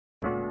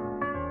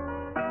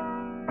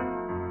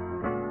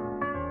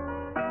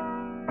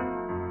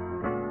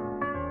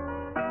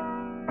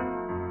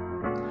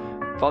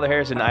Father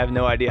Harrison, I have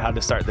no idea how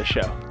to start the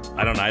show.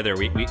 I don't either.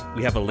 We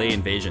have a lay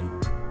invasion.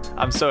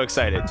 I'm so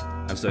excited.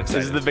 I'm so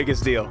excited. This is the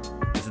biggest deal.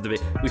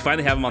 We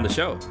finally have him on the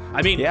show.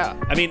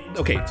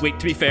 Okay, wait,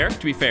 to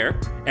be fair,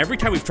 every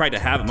time we've tried to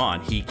have him on,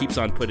 he keeps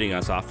on putting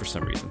us off for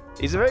some reason.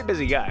 He's a very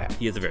busy guy.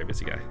 He is a very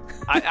busy guy.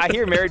 I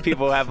hear married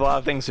people have a lot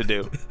of things to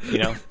do, you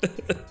know?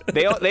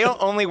 They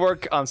don't only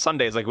work on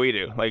Sundays like we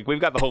do. Like, we've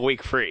got the whole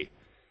week free.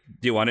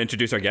 Do you want to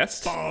introduce our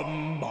guest?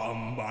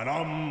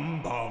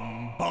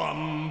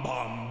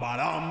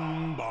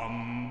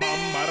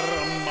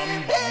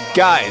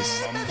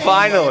 Guys,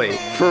 finally,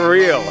 for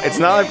real. It's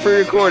not a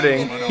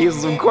pre-recording.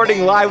 He's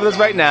recording live with us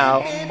right now.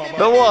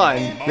 The one,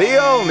 the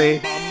only,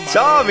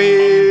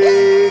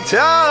 Tommy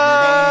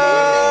Ty.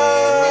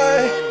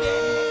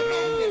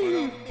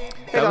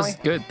 That was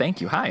good. Thank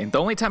you. Hi. The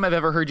only time I've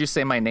ever heard you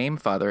say my name,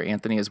 Father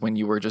Anthony, is when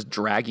you were just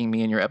dragging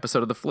me in your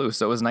episode of The Flu.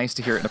 So it was nice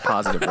to hear it in a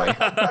positive way.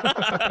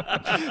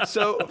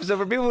 So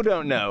for people who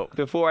don't know,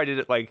 before I did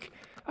it, like,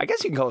 I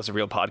guess you can call this a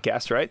real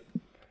podcast, right?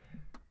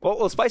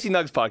 Well, Spicy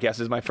Nugs podcast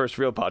is my first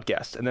real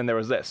podcast, and then there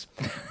was this.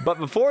 But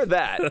before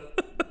that,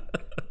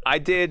 I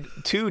did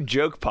 2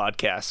 joke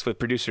podcasts with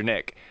producer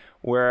Nick,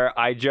 where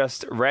I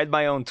just read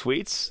my own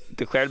tweets,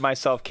 declared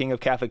myself king of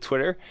Catholic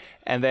Twitter,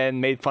 and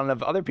then made fun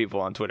of other people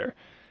on Twitter.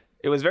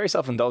 It was very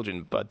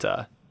self-indulgent, but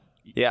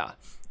yeah.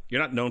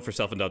 You're not known for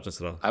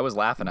self-indulgence at all. I was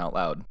laughing out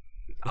loud.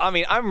 I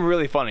mean, I'm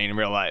really funny in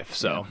real life,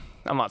 so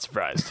I'm not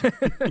surprised.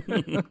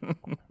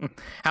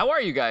 How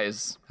are you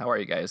guys?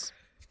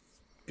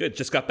 Good.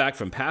 Just got back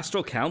from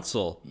Pastoral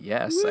Council.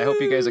 Yes. Woo! I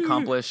hope you guys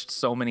accomplished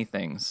so many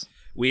things.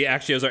 We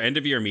actually, it was our end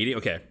of year meeting.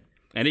 Okay.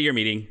 End of year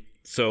meeting.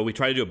 So we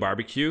tried to do a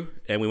barbecue,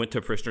 and we went to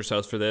a parishioner's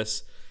house for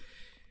this.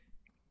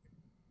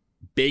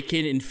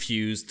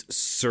 Bacon-infused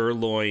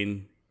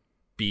sirloin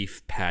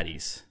beef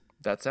patties.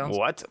 That sounds...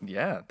 What?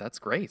 Yeah, that's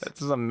great. That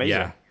sounds amazing.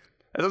 Yeah.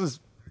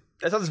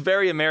 That sounds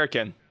very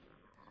American.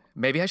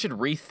 Maybe I should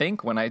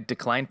rethink when I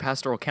declined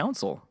Pastoral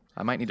Council.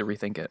 I might need to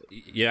rethink it.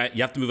 Yeah,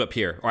 you have to move up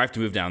here, or I have to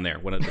move down there.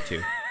 One of the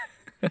two.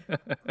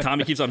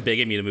 Tommy keeps on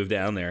begging me to move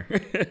down there.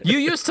 You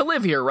used to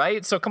live here,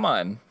 right? So come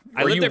on.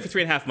 I lived there for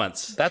 3.5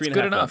 months. That's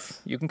good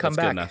enough. You can come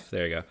back. Good enough.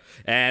 There you go.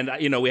 And,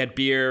 we had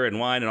beer and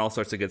wine and all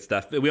sorts of good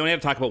stuff. We only have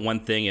to talk about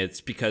one thing.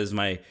 It's because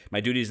my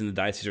duties in the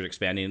diocese are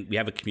expanding. We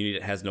have a community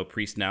that has no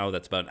priest now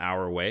that's about an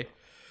hour away.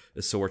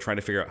 So we're trying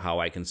to figure out how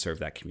I can serve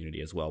that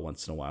community as well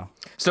once in a while.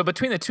 So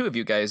between the two of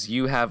you guys,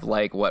 you have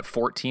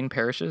 14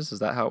 parishes? Is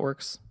that how it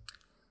works?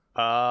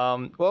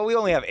 Well, we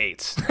only have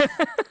 8.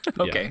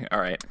 Okay, yeah. All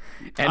right.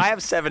 And I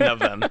have 7 of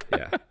them.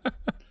 Yeah.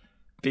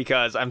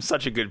 Because I'm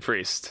such a good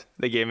priest.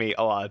 They gave me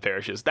a lot of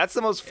parishes. That's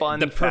the most fun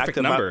fact. The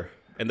perfect number.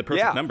 And the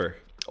perfect number.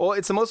 Well,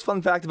 it's the most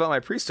fun fact about my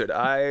priesthood.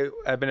 I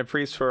have been a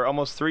priest for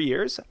almost 3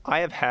 years.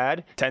 I have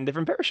had 10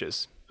 different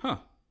parishes. Huh.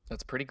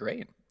 That's pretty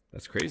great.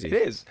 That's crazy. It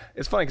is.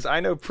 It's funny because I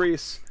know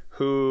priests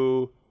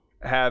who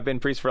have been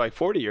priests for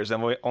 40 years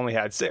and we only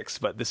had 6,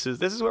 but this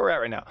is where we're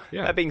at right now.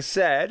 Yeah. That being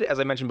said, as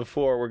I mentioned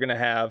before, we're going to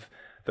have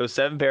those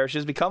 7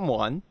 parishes become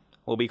one.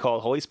 Will be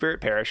called Holy Spirit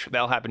Parish.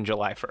 That'll happen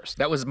July 1st.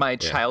 That was my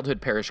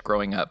childhood parish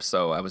growing up,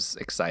 so I was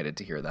excited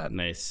to hear that.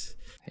 Nice.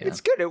 Yeah.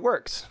 It's good. It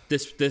works.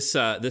 This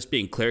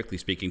being clerically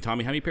speaking,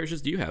 Tommy, how many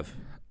parishes do you have?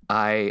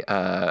 I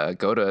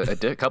go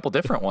to a couple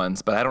different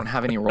ones, but I don't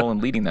have any role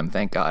in leading them,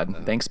 thank God.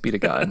 Thanks be to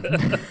God.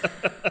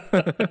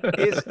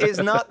 Is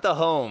not the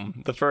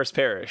home the first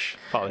parish,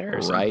 Father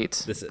Harrison? Right.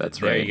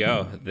 That's right.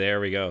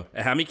 There we go.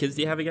 How many kids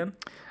do you have again?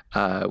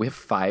 We have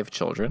 5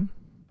 children.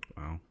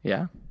 Wow.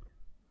 Yeah.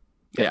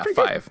 Yeah, 5.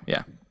 Good.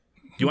 Yeah. Do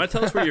you want to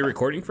tell us where you're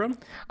recording from?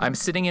 I'm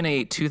sitting in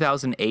a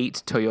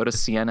 2008 Toyota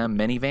Sienna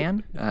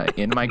minivan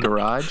in my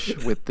garage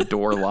with the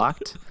door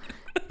locked.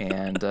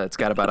 And it's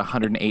got about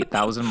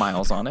 108,000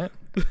 miles on it.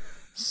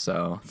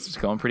 So it's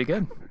going pretty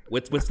good.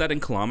 What's that in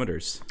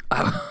kilometers?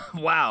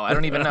 Wow, I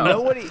don't even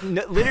know.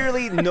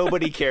 Literally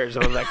nobody cares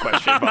about that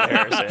question about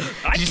Harrison.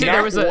 Did you see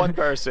there was one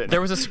person. There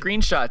was a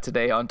screenshot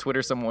today on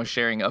Twitter someone was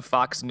sharing of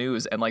Fox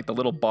News, and the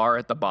little bar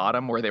at the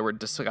bottom where they were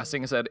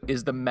discussing said,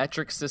 "Is the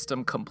metric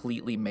system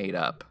completely made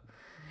up?"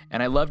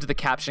 And I loved the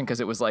caption because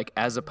it was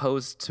as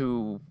opposed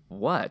to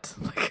what?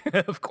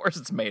 Of course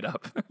it's made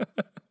up.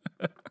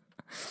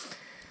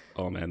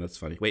 Oh man, that's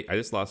funny. Wait, I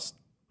just lost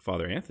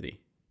Father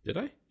Anthony. Did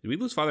I? Did we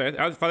lose Father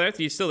Anthony? Father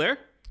Anthony, you still there?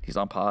 He's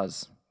on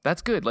pause.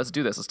 That's good. Let's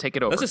do this. Let's take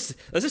it over. Let's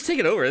just take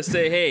it over. Let's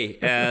say,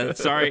 hey,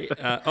 sorry. Too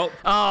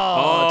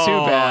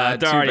bad.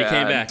 Darn, he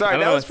came back. Sorry,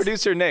 that was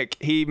producer Nick.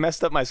 He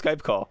messed up my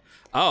Skype call.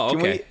 Oh,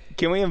 okay.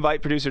 Can we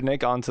invite producer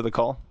Nick onto the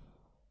call?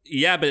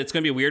 Yeah, but it's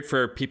going to be weird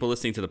for people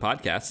listening to the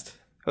podcast.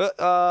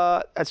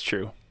 That's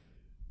true.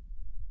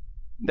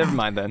 Never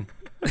mind then.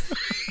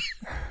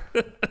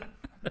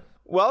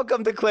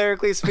 Welcome to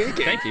Clerically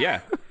Speaking. Thank you,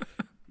 yeah.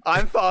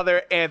 I'm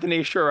Father Anthony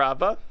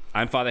Sharapa.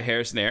 I'm Father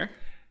Harrison Air.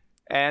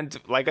 And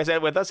like I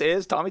said, with us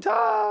is Tommy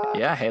Todd.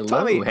 Yeah, hello.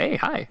 Tommy, hey,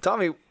 hi.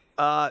 Tommy,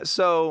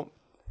 so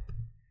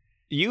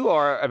you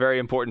are a very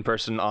important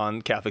person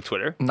on Catholic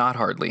Twitter. Not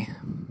hardly.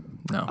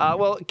 No.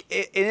 Well,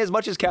 in as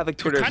much as Catholic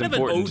Twitter kind is of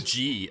important,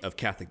 an OG of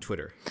Catholic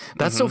Twitter.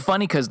 That's so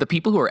funny because the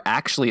people who are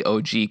actually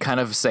OG kind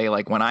of say,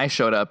 like, when I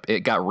showed up,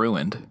 it got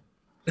ruined.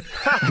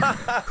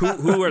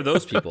 Who are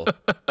those people?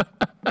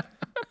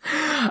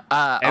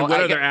 And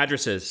what are their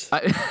addresses?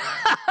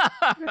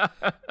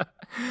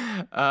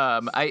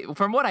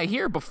 From what I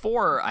hear,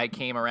 before I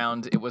came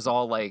around, it was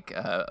all like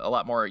a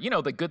lot more,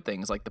 the good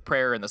things, like the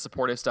prayer and the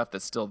supportive stuff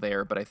that's still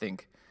there. But I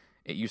think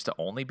it used to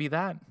only be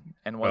that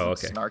and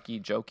wasn't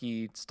snarky,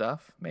 jokey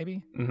stuff,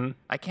 maybe. Mm-hmm.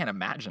 I can't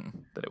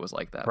imagine that it was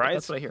like that. Right. But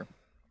that's what I hear.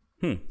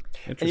 and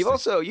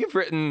you've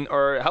written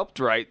or helped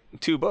write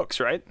 2 books,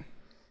 right?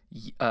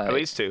 At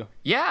least 2.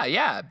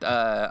 Yeah.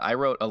 I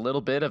wrote a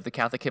little bit of the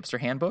Catholic Hipster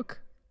Handbook.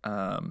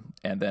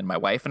 And then my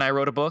wife and I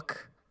wrote a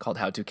book called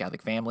How to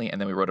Catholic Family,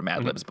 and then we wrote a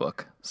Mad Libs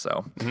book.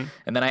 So,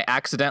 and then I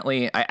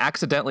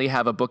accidentally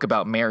have a book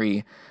about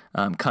Mary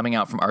coming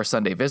out from Our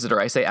Sunday Visitor.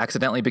 I say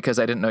accidentally because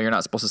I didn't know you're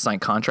not supposed to sign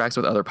contracts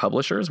with other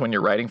publishers when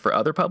you're writing for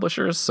other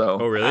publishers. So,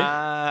 Oh, really?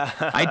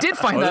 I did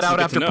find that out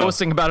after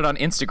posting about it on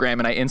Instagram,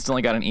 and I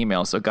instantly got an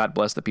email. So God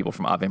bless the people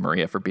from Ave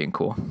Maria for being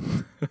cool.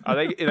 Are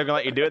they're gonna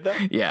let you do it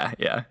then? Yeah.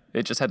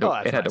 It just had to.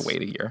 that's It had nice. to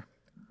wait a year.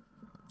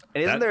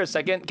 And isn't there a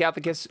second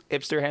Catholic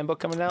Hipster Handbook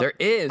coming out? There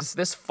is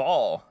this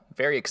fall.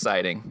 Very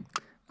exciting.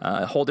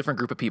 A whole different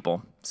group of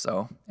people.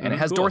 So, and it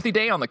has cool. Dorothy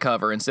Day on the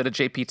cover instead of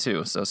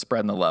JP2. So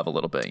spreading the love a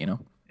little bit,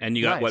 And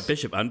you got Nice. what,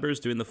 Bishop Unbers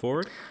doing the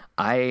forward?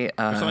 I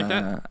something like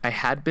that? I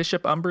had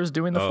Bishop Umbers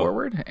doing the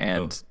forward,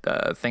 and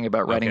the thing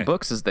about writing Okay.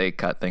 books is they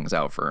cut things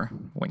out for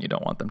when you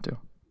don't want them to.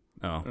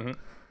 Oh,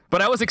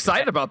 But I was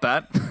excited about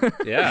that.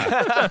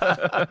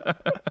 yeah.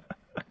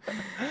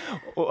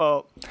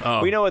 Well,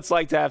 we know what it's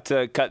like to have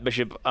to cut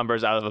Bishop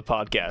Umbers out of a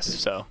podcast.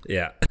 So,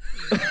 Yeah.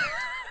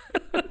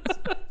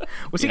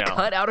 Was he know.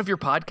 cut out of your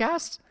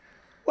podcast?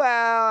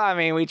 well, I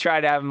mean, we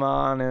tried to have him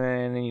on,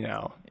 and then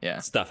Yeah.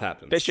 Stuff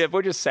happens. Bishop,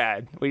 we're just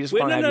sad. We just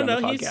Wait, want to have you on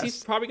the He's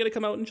podcast. probably going to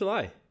come out in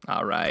July.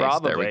 All right.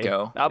 Probably. There we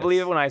go. I'll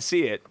believe it when I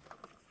see it.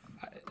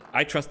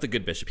 I trust the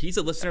good Bishop. He's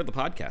a listener of the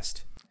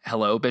podcast.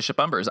 Hello, Bishop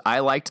Umbers. I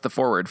liked the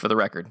forward for the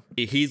record.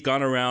 He's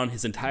gone around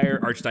his entire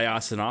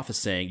archdiocesan office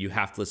saying, you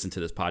have to listen to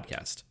this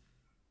podcast.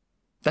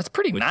 That's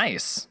pretty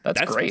nice.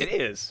 That's great. It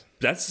is.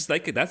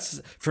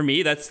 That's for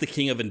me, that's the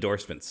king of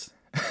endorsements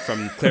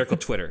from clerical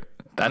Twitter.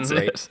 That's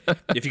it.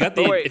 If you got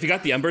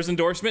the Umbers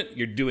endorsement,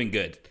 you're doing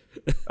good.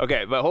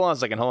 Okay, but hold on a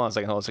second. I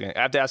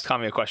have to ask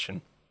Tommy a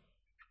question.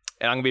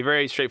 And I'm going to be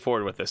very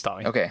straightforward with this,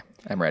 Tommy. Okay,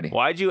 I'm ready.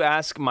 Why'd you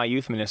ask my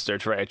youth minister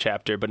to write a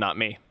chapter, but not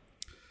me?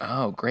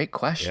 Oh, great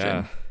question.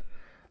 Yeah.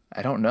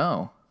 I don't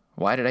know.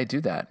 Why did I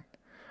do that?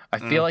 I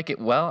feel like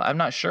I'm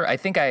not sure. I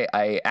think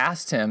I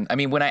asked him. I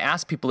mean, when I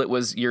asked people, it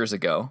was years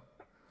ago.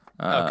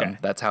 Okay.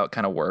 That's how it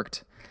kind of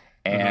worked.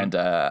 And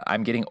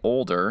I'm getting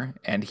older,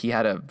 and he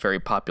had a very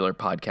popular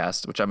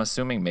podcast, which I'm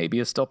assuming maybe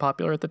is still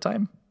popular at the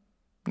time.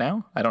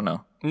 Now? I don't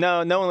know. No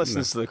one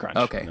listens to The Crunch.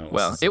 Okay. No,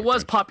 Well, this is it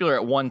was popular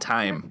at one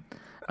time.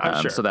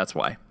 I'm sure. So that's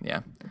why. Yeah.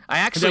 I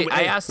asked him.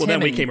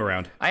 then we and- came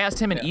around. I asked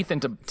him and Ethan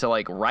to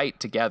like write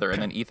together,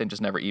 and then Ethan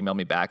just never emailed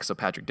me back. So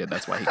Patrick did.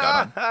 That's why he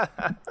got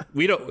on.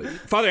 We don't.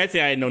 Father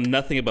Anthony and I know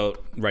nothing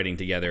about writing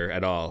together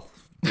at all.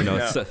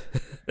 It's,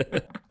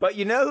 But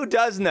you know who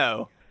does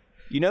know?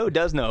 You know who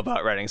does know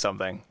about writing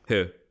something?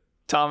 who?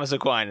 Thomas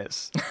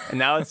Aquinas. And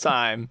now it's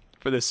time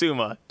for the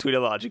Summa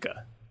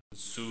Tweetologica.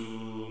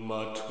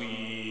 Summa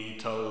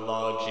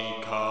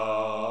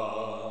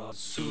Tweetologica.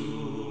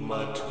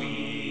 Summa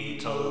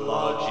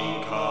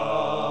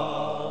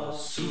Tweetologica.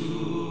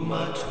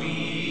 Summa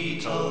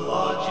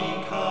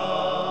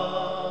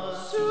Tweetologica.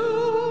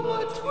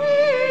 Summa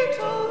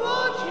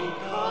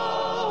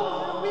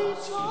Tweetologica. We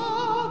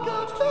talk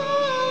about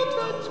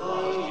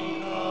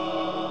Tweetologica.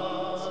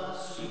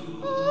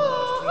 Summa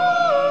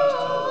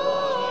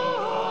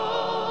Tweetologica.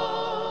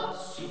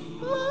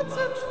 Lots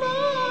of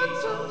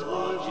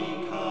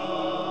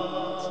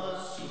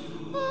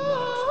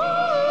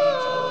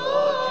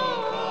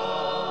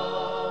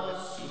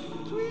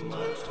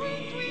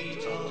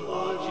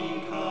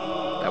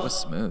That was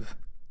smooth.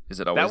 Is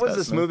it always That was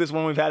the smooth? smoothest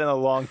one we've had in a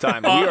long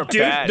time. We are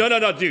Dude, bad.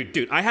 no,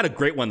 dude. I had a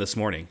great one this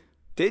morning.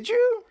 Did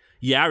you?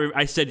 Yeah,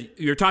 I said,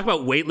 you're talking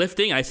about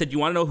weightlifting. I said, you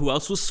want to know who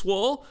else was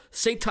swole?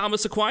 St.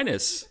 Thomas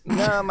Aquinas.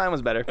 No, mine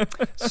was better.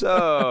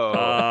 So,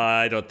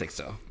 I don't think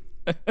so.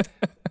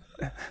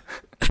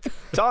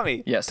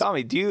 Tommy. Yes.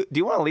 Tommy, do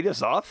you want to lead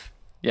us off?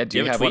 Yeah. Do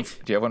you have a have one?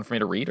 tweet? Do you have one for me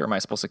to read, or am I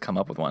supposed to come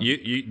up with one?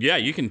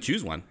 You can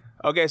choose one.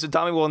 Okay, so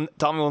Tommy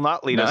will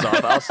not lead us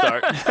off. I'll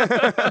start.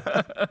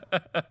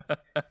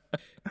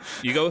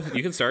 You go.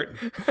 You can start.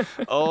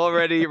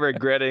 Already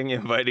regretting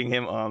inviting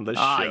him on the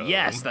show.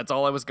 Yes, that's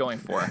all I was going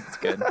for. It's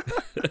good.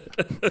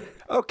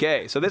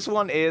 Okay, so this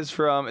one is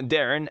from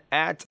Darren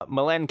at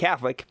Milan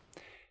Catholic.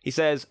 He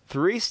says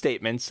 3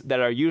 statements that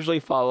are usually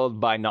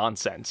followed by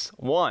nonsense.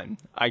 1,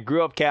 I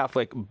grew up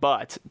Catholic,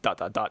 but ...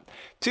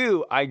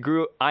 2, I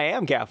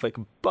am Catholic,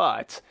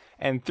 but...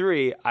 And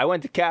 3, I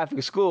went to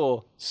Catholic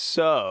school,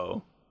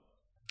 so...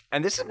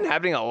 And this has been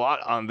happening a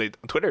lot on the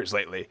Twitters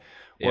lately,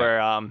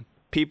 where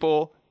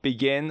people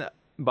begin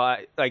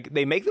by like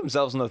they make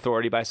themselves an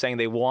authority by saying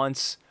they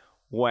once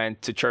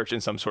went to church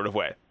in some sort of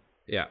way.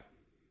 Yeah.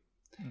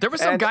 There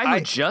was some And guy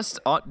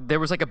who there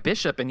was like a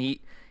bishop, and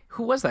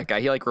who was that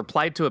guy? He like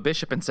replied to a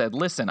bishop and said,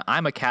 "Listen,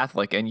 I'm a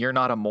Catholic, and you're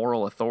not a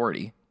moral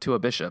authority." To a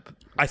bishop.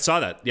 I saw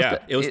that. Yeah.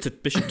 It was to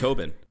Bishop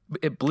Tobin.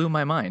 It blew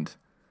my mind.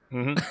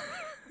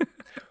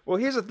 Well,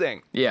 here's the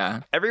thing.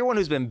 Yeah. Everyone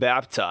who's been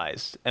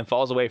baptized and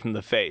falls away from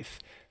the faith,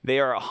 they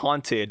are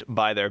haunted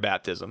by their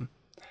baptism.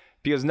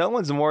 Because no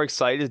one's more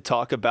excited to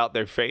talk about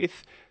their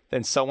faith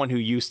than someone who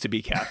used to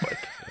be Catholic.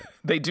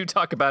 They do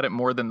talk about it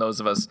more than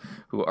those of us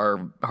who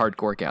are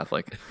hardcore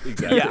Catholic.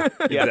 Exactly. Yeah,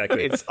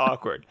 Exactly. It's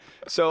awkward.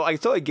 So I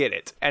totally get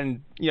it.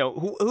 And,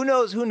 who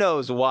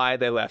knows why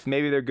they left?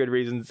 Maybe they're good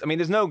reasons. I mean,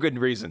 there's no good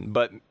reason,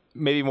 but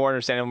maybe more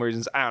understandable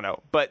reasons. I don't know.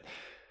 But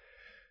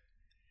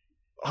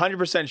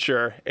 100%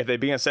 sure if they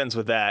begin a sentence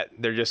with that,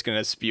 they're just going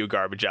to spew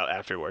garbage out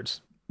afterwards.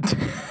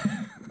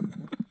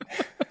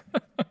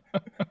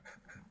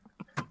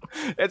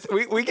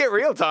 We get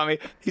real, Tommy.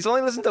 He's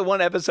only listened to one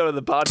episode of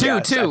the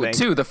podcast.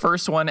 Two. The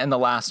first one and the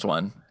last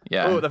one.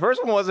 Yeah. Oh, the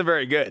first one wasn't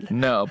very good.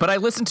 No, but I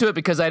listened to it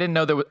because I didn't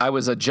know that I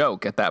was a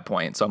joke at that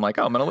point. So I'm like,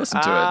 I'm going to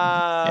listen to it.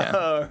 Yeah.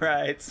 Oh,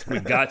 right. We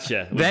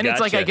gotcha. Then it's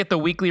like I get the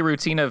weekly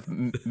routine of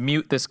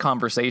mute this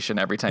conversation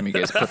every time you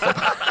guys put the...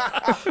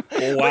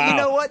 Wow. But you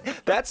know what?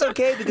 That's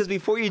okay because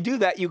before you do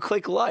that, you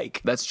click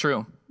like. That's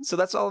true. So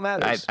that's all that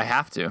matters. I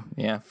have to.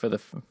 Yeah, for the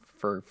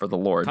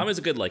Lord. Tommy's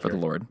a good liker. For the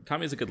Lord.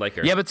 Tommy's a good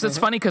liker. Yeah, but it's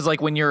funny because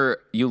like when you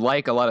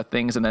like a lot of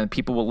things and then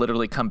people will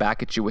literally come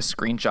back at you with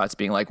screenshots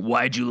being like,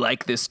 "Why'd you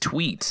like this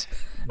tweet?"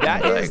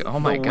 That I'm is like, oh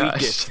my the gosh.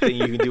 weakest thing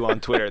you can do on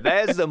Twitter.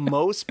 That is the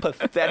most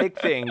pathetic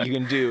thing you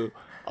can do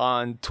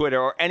on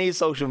Twitter or any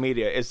social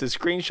media is to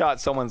screenshot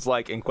someone's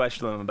like and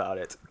question them about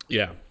it.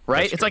 Yeah.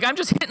 Right? It's like I'm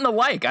just hitting the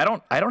like. I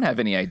don't have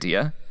any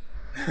idea.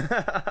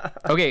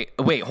 Okay,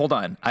 wait, hold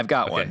on. I've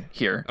got one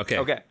here.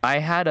 Okay. I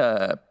had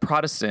a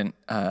Protestant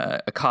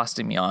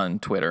accosting me on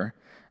Twitter,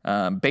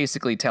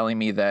 basically telling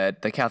me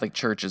that the Catholic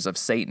Church is of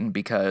Satan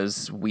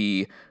because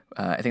we,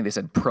 I think they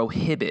said,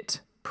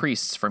 prohibit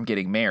priests from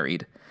getting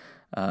married.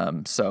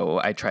 So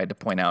I tried to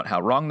point out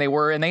how wrong they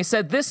were, and they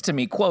said this to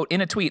me, quote,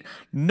 in a tweet,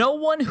 "No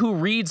one who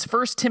reads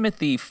 1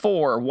 Timothy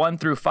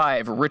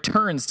 4:1-5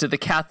 returns to the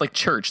Catholic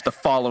Church the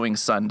following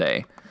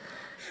Sunday."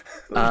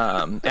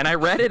 And I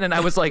read it and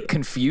I was like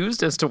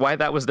confused as to why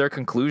that was their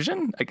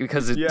conclusion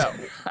because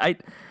I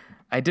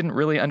didn't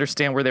really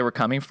understand where they were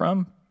coming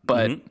from.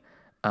 But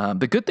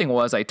the good thing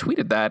was I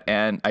tweeted that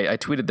and I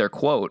tweeted their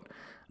quote.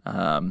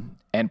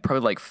 And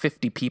probably like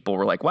 50 people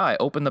were like, "Wow, I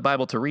opened the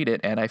Bible to read it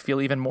and I feel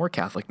even more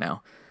Catholic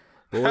now."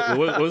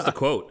 What was the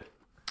quote?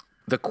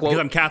 The quote. Because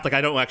I'm Catholic,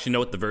 I don't actually know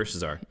what the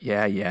verses are.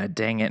 Yeah.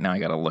 Dang it. Now I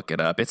got to look it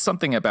up. It's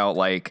something about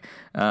like,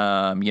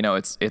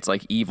 it's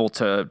like evil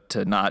to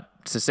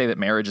say that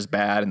marriage is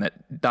bad and that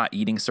not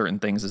eating certain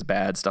things is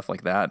bad, stuff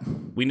like that.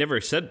 We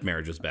never said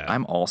marriage was bad.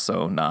 I'm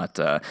also not.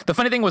 The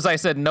funny thing was I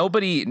said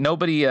nobody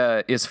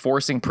is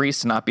forcing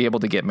priests to not be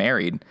able to get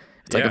married.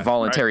 It's like a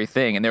voluntary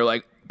thing. And they're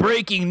like,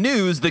 breaking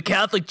news, the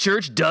Catholic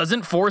Church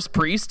doesn't force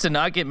priests to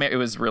not get married. It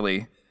was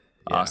really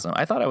awesome.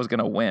 I thought I was going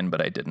to win,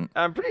 but I didn't.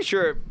 I'm pretty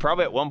sure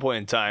probably at one point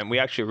in time, we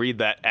actually read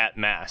that at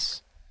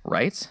Mass.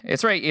 Right?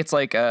 It's right. It's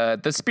like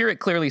the Spirit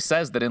clearly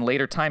says that in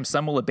later times,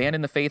 some will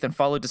abandon the faith and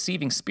follow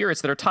deceiving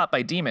spirits that are taught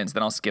by demons.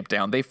 Then I'll skip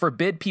down. They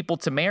forbid people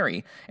to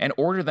marry and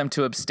order them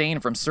to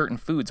abstain from certain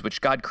foods which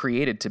God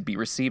created to be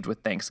received with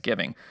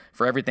thanksgiving.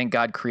 For everything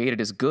God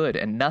created is good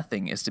and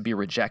nothing is to be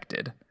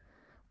rejected.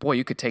 Boy,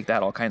 you could take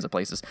that all kinds of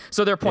places.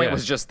 So their point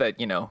was just that,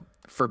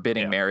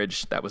 forbidding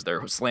marriage, that was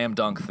their slam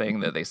dunk thing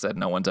that they said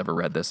no one's ever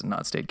read this and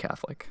not stayed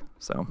Catholic.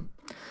 So,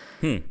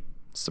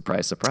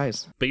 surprise,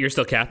 surprise. But you're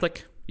still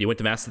Catholic? You went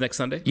to Mass the next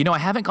Sunday? I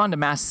haven't gone to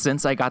Mass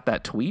since I got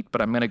that tweet,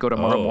 but I'm going to go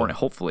tomorrow morning,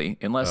 hopefully,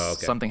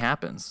 unless something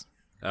happens.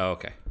 Oh,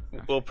 okay.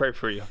 We'll pray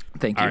for you.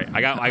 Thank you. All right.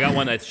 I got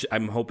one that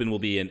I'm hoping will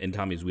be in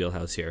Tommy's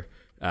wheelhouse here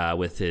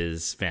with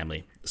his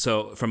family.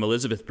 So from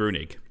Elizabeth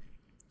Brunig.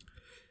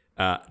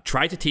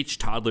 Tried to teach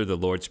toddler the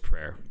Lord's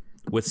Prayer.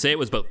 Would say it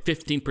was about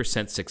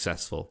 15%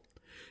 successful.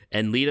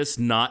 And lead us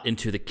not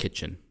into the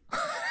kitchen.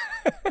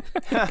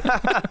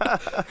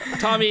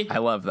 Tommy. I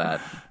love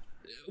that.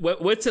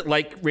 What's it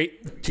like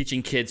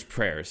teaching kids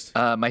prayers?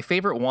 My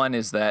favorite one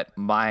is that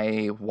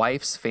my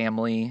wife's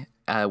family,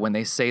 when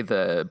they say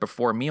the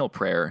before meal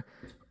prayer,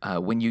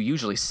 when you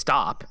usually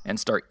stop and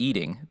start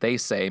eating, they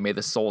say, "May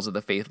the souls of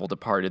the faithful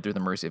departed through the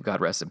mercy of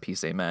God rest in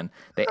peace, amen."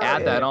 They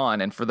add that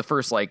on, and for the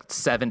first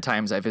 7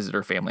 times I visited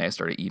her family, I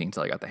started eating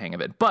till I got the hang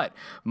of it. But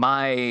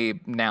my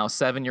now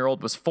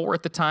 7-year-old was 4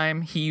 at the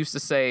time. He used to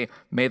say,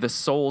 "May the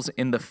souls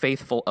in the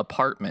faithful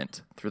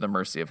apartment through the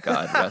mercy of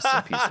God rest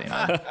in peace,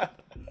 amen."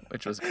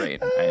 Which was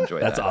great. I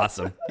enjoyed that. That's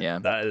awesome. Yeah.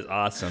 That is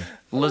awesome.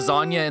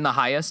 Lasagna in the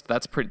highest.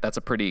 That's a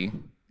pretty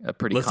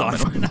common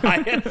one.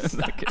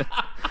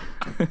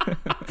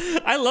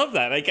 I love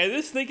that. I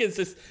just think it's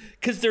just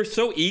because they're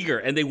so eager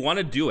and they want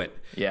to do it.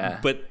 Yeah.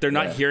 But they're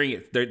not hearing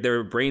it.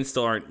 Their brains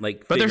still aren't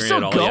But they're figuring still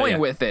it all out going yet.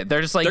 with it.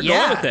 They're just like, They're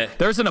going with it.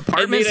 There's an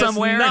apartment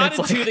somewhere. Not and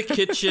it's into like... the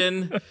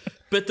kitchen.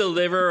 but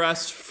deliver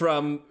us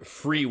from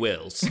free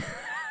wills.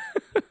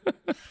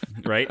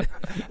 Right?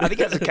 I think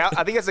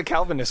that's a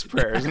Calvinist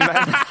prayer, isn't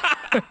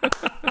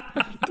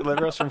that?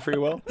 Deliver us from free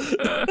will.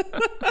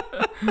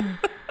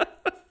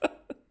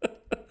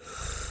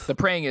 The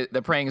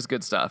praying is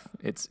good stuff.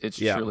 It's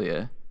truly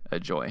a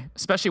joy,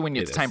 especially when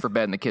it's time for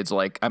bed and the kids are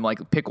like, I'm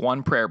like, pick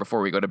one prayer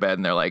before we go to bed,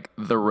 and they're like,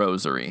 the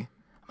rosary.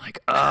 I'm like,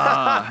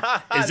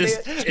 Is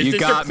this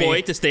your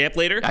ploy to stay up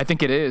later? I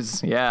think it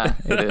is. Yeah,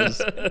 it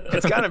is.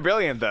 It's kind of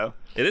brilliant, though.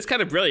 It is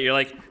kind of brilliant. You're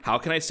like, how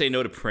can I say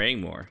no to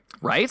praying more?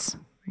 Right?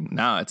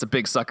 No, it's a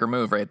big sucker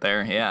move right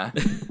there. Yeah.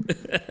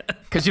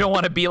 Because you don't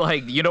want to be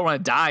like, you don't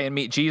want to die and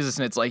meet Jesus.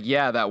 And it's like,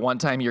 yeah, that one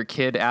time your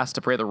kid asked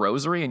to pray the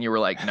rosary and you were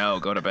like, no,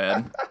 go to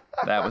bed.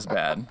 That was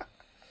bad.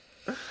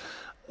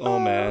 Oh,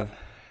 man.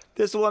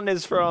 This one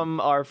is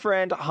from our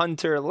friend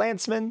Hunter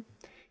Lanceman.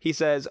 He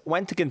says,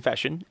 went to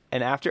confession,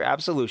 and after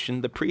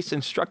absolution, the priest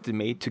instructed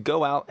me to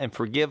go out and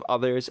forgive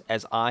others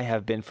as I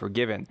have been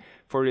forgiven.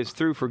 For it is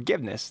through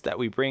forgiveness that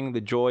we bring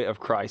the joy of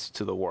Christ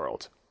to the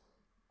world.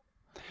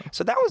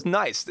 So that was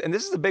nice. And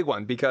this is a big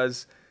one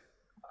because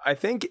I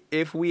think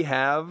if we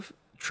have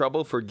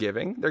trouble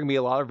forgiving, there can be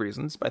a lot of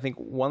reasons. But I think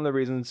one of the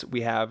reasons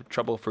we have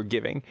trouble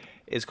forgiving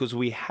is because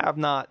we have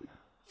not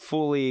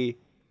fully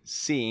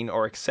seen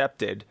or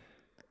accepted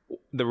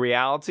the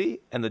reality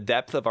and the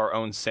depth of our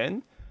own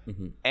sin,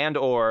 and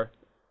or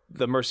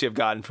the mercy of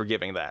God in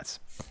forgiving that.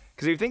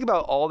 Because if you think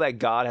about all that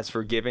God has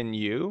forgiven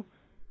you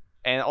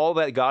and all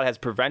that God has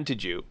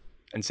prevented you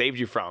and saved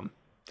you from,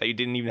 that you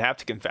didn't even have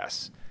to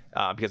confess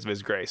because of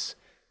his grace,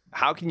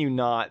 how can you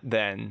not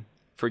then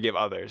forgive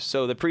others?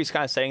 So the priest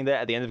kind of saying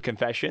that at the end of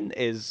confession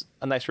is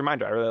a nice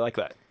reminder. I really like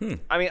that.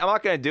 I mean, I'm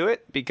not going to do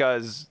it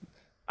because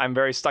I'm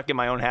very stuck in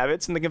my own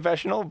habits in the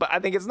confessional, but I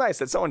think it's nice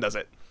that someone does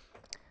it.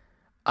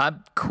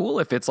 I'm cool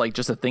if it's like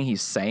just a thing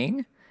he's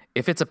saying.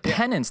 If it's a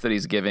penance that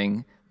he's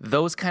giving,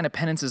 those kind of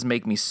penances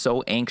make me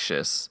so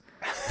anxious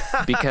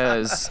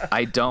because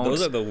I don't.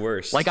 Those are the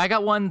worst. Like I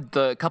got one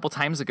a couple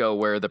times ago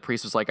where the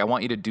priest was like, I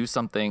want you to do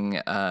something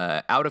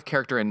out of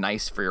character and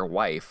nice for your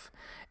wife.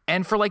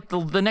 And for like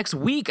the next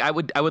week, I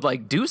would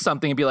like do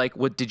something and be like,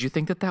 "What did you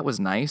think that was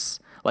nice?"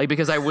 Like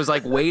because I was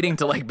like waiting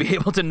to like be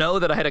able to know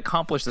that I had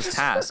accomplished this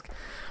task.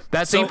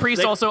 That same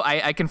priest also,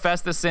 I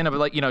confessed the sin of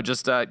like,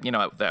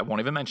 I won't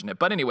even mention it.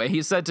 But anyway,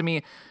 he said to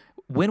me,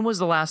 when was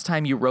the last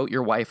time you wrote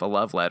your wife a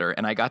love letter?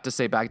 And I got to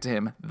say back to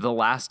him, the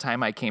last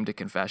time I came to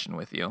confession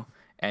with you.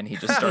 And he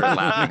just started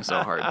laughing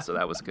so hard. So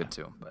that was good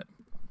too. But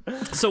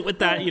so with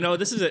that,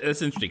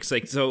 that's interesting. 'Cause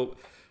like, so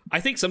I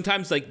think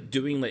sometimes like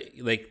doing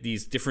like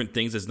these different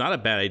things is not a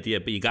bad idea,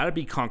 but you got to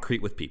be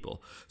concrete with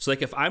people. So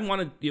like if I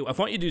want you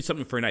to do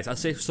something for nice, I'll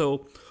say,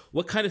 so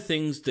what kind of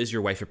things does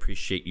your wife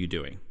appreciate you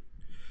doing?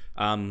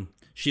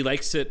 She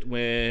likes it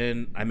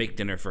when I make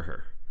dinner for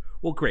her.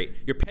 Well, great.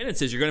 Your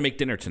penance is you're going to make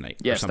dinner tonight.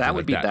 Yes, that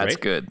would be, that's right?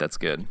 good. That's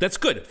good. That's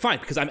good. Fine.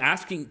 Because I'm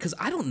asking, because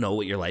I don't know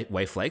what your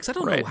wife likes. I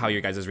don't know how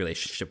your guys'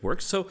 relationship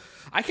works. So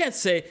I can't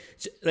say,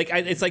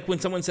 it's like when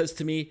someone says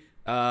to me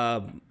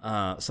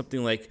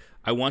something like,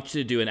 I want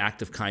you to do an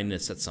act of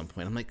kindness at some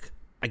point. I'm like,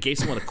 I gave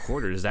someone a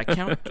quarter. Does that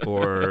count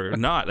or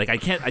not? Like, I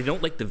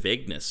don't like the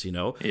vagueness,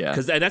 Yeah.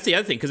 Because that's the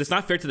other thing. Because it's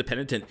not fair to the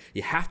penitent.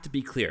 You have to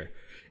be clear.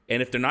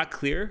 And if they're not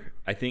clear,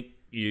 I think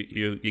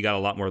you got a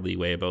lot more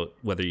leeway about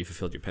whether you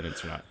fulfilled your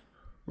penance or not.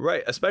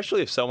 Right,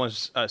 especially if someone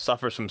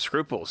suffers from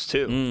scruples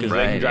too, because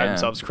they can drive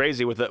themselves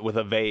crazy with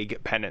a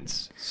vague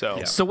penance.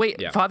 So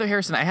wait, Father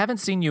Harrison, I haven't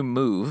seen you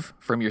move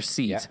from your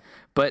seat,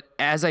 but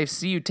as I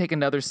see you take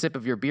another sip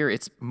of your beer,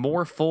 it's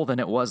more full than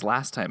it was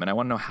last time, and I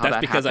want to know how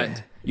that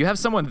happened. You have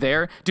someone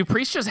there? Do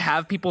priests just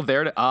have people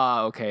there to?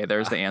 Okay,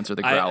 there's the answer.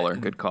 The growler.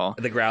 Good call.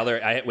 The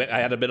growler. I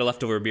had a bit of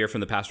leftover beer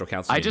from the pastoral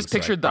council. I just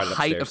pictured the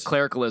height of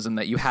clericalism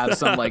that you have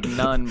some like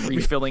nun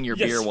refilling your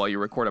beer while you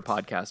record a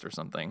podcast or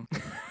something.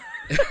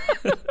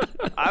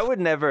 I would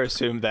never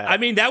assume that. I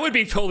mean, that would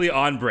be totally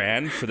on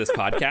brand for this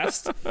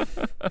podcast.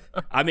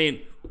 I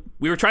mean,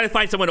 we were trying to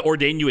find someone to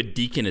ordain you a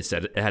deacon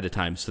ahead of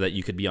time so that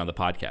you could be on the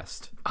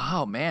podcast.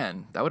 Oh,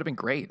 man. That would have been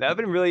great. That would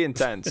have been really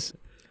intense.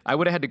 I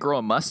would have had to grow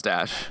a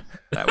mustache.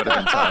 That would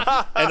have been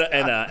tough.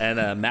 and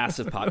a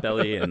massive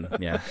potbelly. And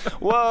yeah.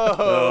 Whoa.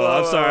 Oh,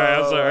 I'm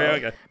sorry.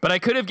 Okay. But I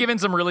could have given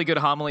some really good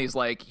homilies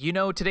like,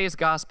 today's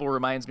gospel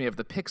reminds me of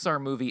the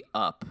Pixar movie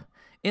Up.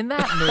 In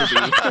that movie,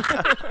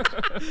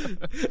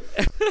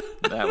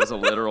 that was a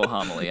literal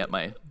homily at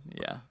my,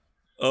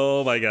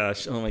 Oh my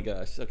gosh.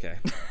 Okay.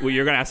 Well,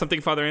 you're going to ask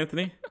something, Father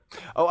Anthony?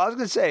 Oh, I was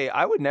going to say,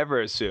 I would never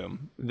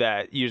assume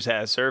that you just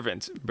had a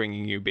servant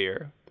bringing you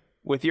beer.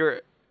 With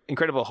your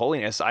incredible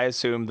holiness, I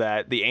assume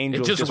that the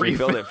angels just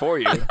refilled it for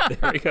you.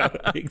 There we go.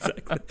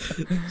 Exactly.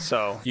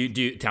 So,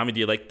 tell me,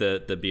 do you like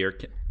the beer?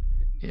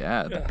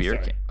 Yeah, the beer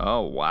can.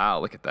 Oh, wow.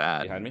 Look at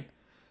that. Behind me?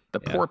 The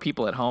poor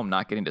people at home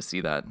not getting to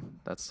see that.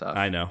 That's tough.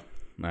 I know.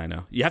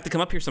 You have to come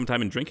up here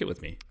sometime and drink it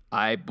with me.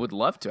 I would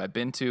love to. I've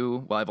been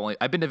to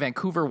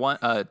Vancouver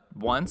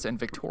once and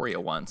Victoria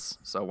once.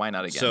 So why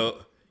not again? So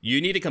you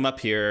need to come up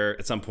here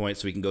at some point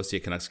so we can go see a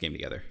Canucks game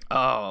together.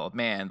 Oh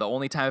man, the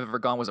only time I've ever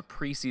gone was a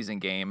preseason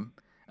game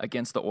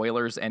against the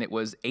Oilers, and it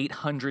was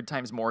 800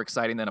 times more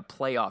exciting than a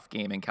playoff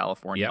game in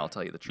California. Yep. I'll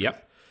tell you the truth.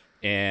 Yep.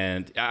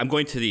 And I'm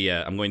going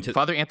to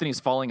Father Anthony's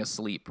falling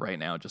asleep right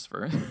now, just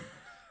for.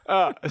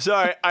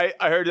 Sorry, I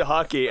heard the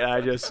hockey,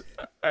 and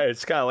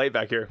it's kind of late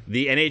back here.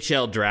 the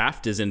NHL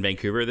draft is in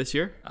Vancouver this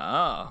year.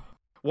 Oh.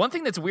 One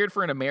thing that's weird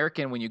for an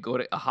American when you go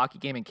to a hockey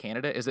game in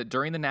Canada is that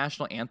during the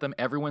national anthem,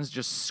 everyone's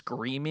just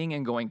screaming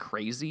and going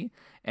crazy,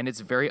 and it's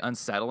very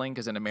unsettling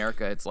because in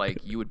America, it's like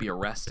you would be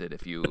arrested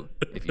if you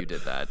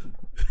did that.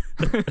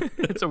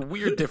 It's a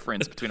weird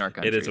difference between our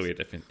countries. It is a weird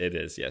difference. It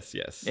is,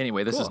 yes.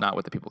 Anyway, this is not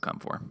what the people come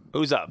for.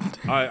 Who's up?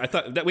 I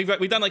thought that we've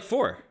done like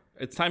 4.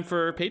 It's time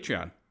for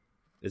Patreon,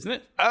 isn't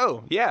it?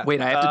 Oh, yeah. Wait,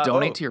 I have to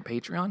donate to your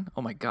Patreon?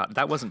 Oh my God,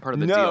 that wasn't part of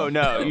the No, deal.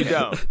 no, you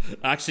don't.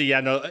 Actually,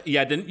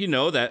 yeah. Didn't you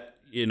know that?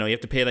 You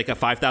have to pay like a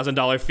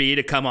 $5,000 fee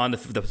to come on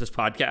this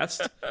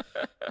podcast.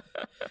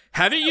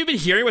 Haven't you been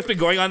hearing what's been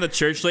going on in the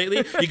church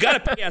lately? You got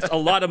to pay us a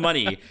lot of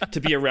money to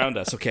be around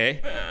us,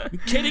 okay? I'm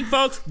kidding,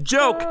 folks.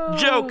 Joke.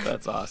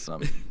 That's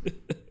awesome.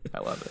 I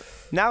love it.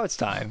 Now it's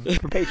time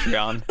for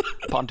Patreon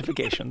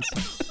pontifications.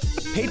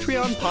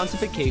 Patreon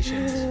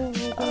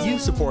pontifications. You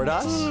support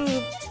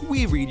us,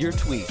 we read your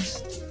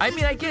tweets. I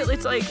mean, I get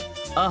it's like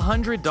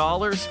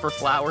 $100 for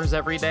flowers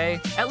every day.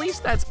 At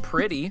least that's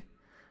pretty.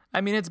 I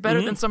mean, it's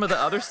better than some of the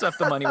other stuff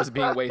the money was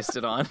being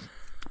wasted on.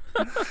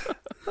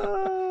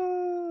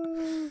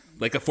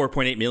 Like a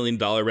 $4.8 million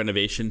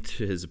renovation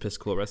to his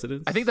Episcopal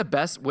residence. I think the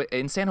best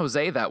in San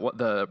Jose,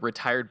 the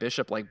retired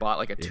bishop bought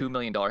like a $2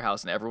 million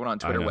house, and everyone on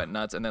Twitter went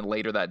nuts. And then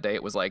later that day,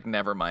 it was like,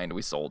 never mind,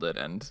 we sold it,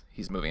 and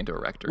he's moving into a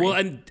rectory.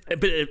 Well,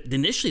 but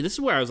initially, this is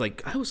where I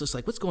was just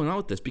like, what's going on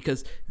with this?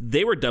 Because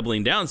they were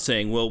doubling down,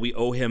 saying, well, we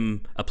owe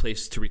him a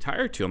place to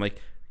retire to. I'm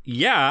like,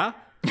 yeah.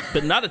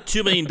 But not a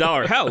 $2 million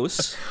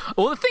house.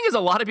 Well, the thing is, a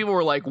lot of people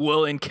were like,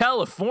 well, in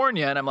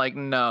California. And I'm like,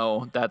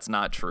 no, that's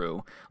not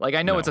true. Like,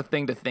 I know it's a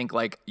thing to think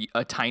like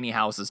a tiny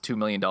house is $2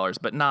 million,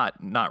 but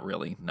not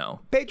really,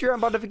 no.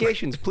 Patreon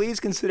pontifications. Please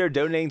consider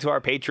donating to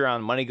our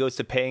Patreon. Money goes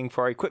to paying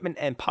for our equipment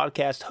and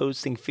podcast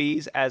hosting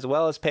fees, as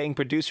well as paying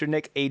producer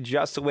Nick a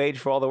just wage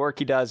for all the work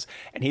he does.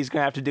 And he's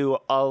going to have to do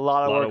a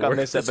lot of work on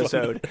this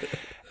episode.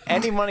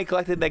 Any money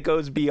collected that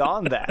goes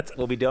beyond that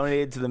will be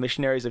donated to the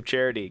Missionaries of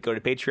Charity. Go to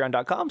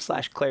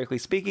patreon.com/clerically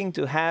speaking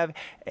to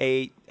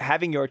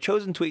having your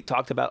chosen tweet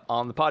talked about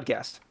on the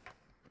podcast.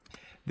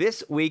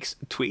 This week's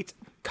tweet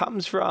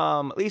comes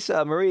from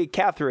Lisa Marie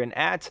Catherine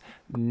at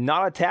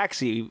Not a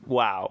Taxi.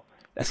 Wow.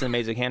 That's an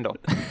amazing handle.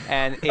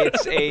 And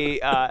it's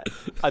a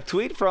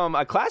tweet from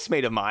a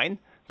classmate of mine,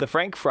 the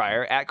Frank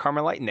Fryer at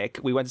Carmelite Nick.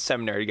 We went to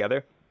seminary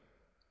together.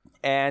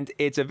 And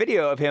it's a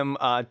video of him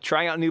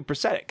trying out a new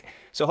prosthetic.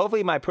 So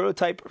hopefully my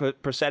prototype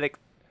prosthetic,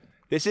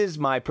 this is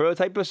my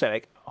prototype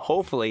prosthetic.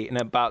 Hopefully in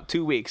about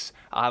 2 weeks,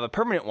 I'll have a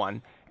permanent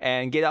one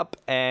and get up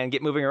and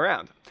get moving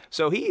around.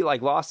 So he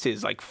lost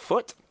his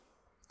foot,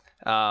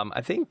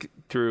 I think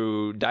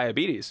through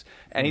diabetes.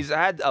 And he's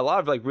had a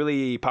lot of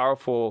really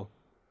powerful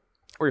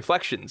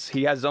reflections.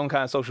 He has his own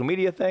kind of social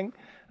media thing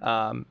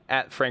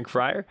at Frank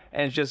Fryer.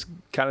 And it's just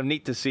kind of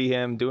neat to see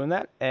him doing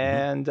that.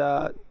 And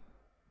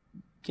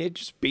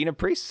just being a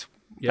priest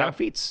kind of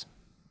feats.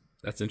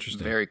 That's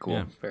interesting. Very cool.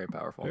 Yeah. Very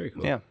powerful. Very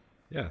cool.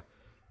 Yeah.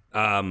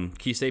 Can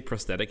you say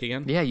prosthetic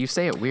again? Yeah, you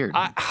say it weird.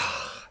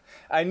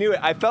 I knew it.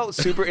 I felt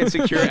super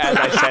insecure as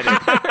I said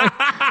it.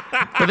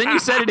 But then you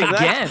said it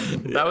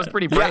again. That was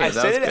pretty brave. Yeah, I That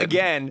said was it good.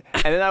 again,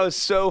 and then I was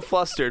so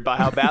flustered by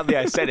how badly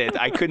I said it,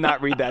 I could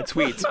not read that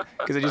tweet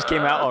because it just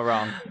came out all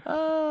wrong.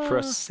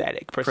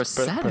 Prosthetic.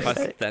 Prosthetic.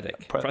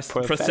 Prosthetic.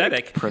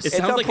 Prosthetic. It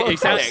sounds like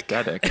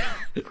Prosthetic.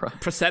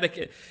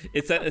 prosthetic.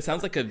 It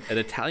sounds like an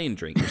Italian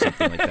drink or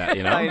something like that.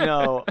 You know. I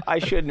know. I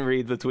shouldn't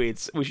read the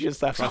tweets. We should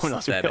just have someone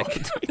else read all the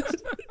tweets.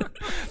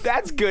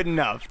 That's good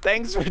enough.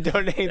 Thanks for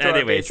donating to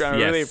Anyways, our Patreon.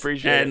 I really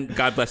appreciate it. And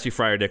God bless you,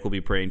 Friar Dick. Will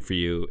be praying for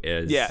you.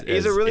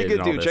 He's a really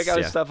good dude. Check out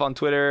his stuff on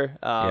Twitter.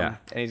 Yeah.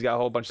 And he's got a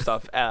whole bunch of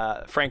stuff.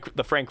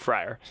 The Frank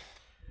Fryer.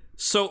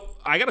 So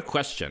I got a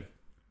question.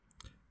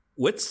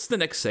 What's the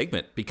next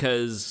segment?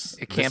 Because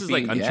It can't this is be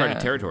like uncharted yeah,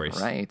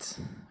 territories. Right.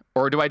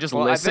 Or do I just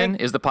Well, I listen?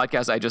 think- Is the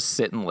podcast I just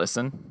sit and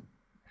listen?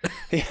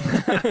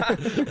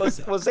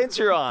 Well, since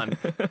you're on.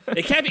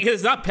 It can't be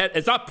because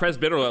it's not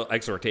presbyteral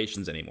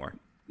exhortations anymore.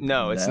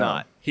 No, it's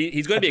not.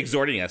 He's going to be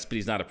exhorting us, but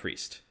he's not a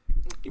priest.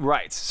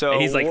 Right. So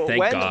And he's like,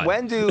 "Thank God."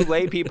 when do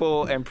lay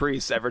people and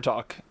priests ever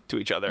talk to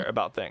each other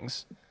about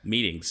things?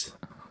 Meetings.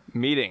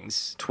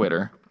 Meetings.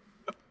 Twitter.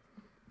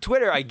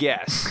 Twitter, I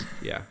guess.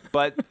 Yeah.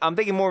 But I'm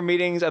thinking more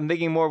meetings. I'm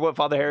thinking more of what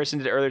Father Harrison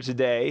did earlier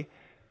today.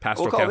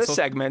 Pastoral We'll call council. this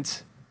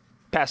segment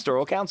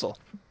Pastoral Council.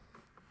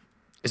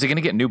 Is it going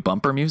to get new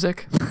bumper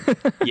music?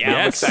 Yeah,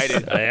 I'm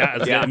excited.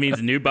 Yeah, Yeah. It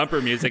means new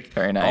bumper music.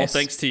 Very All nice.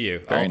 thanks to you.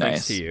 Very All thanks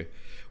nice. to you.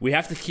 We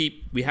have to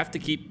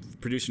keep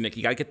producer Nick.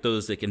 You got to get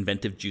those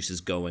inventive juices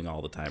going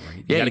all the time,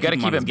 right? Yeah, you got to him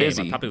keep on his him game,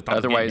 busy. on top of the game.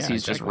 Otherwise, Yeah,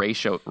 he's just exactly.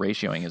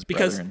 ratioing his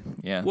Because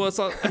brethren. Yeah. well, it's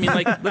all. I mean,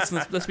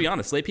 let's be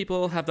honest. Lay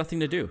people have nothing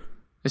to do.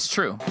 It's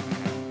true.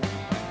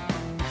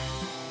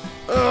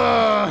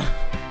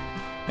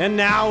 And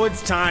now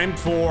it's time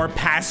for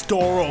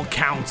Pastoral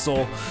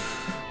Council.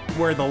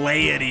 where the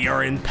laity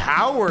are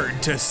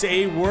empowered to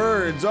say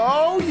words.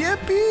 Oh,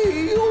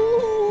 yippee!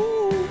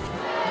 Ooh.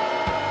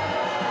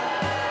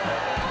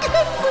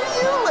 Good for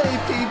you, lay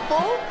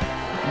people.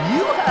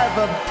 You have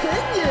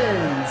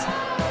opinions.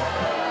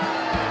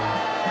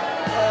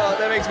 Oh,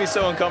 that makes me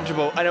so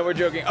uncomfortable. I know we're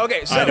joking.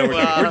 Okay, so I know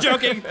we're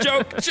joking.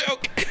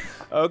 Joke.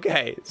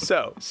 Okay,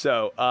 so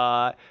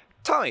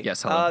Tommy.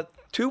 Yes, hello.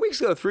 3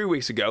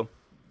 weeks ago,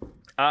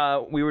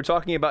 we were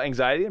talking about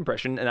anxiety and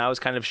depression, and I was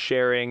kind of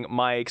sharing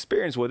my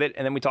experience with it,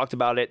 and then we talked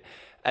about it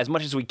as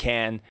much as we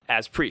can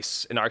as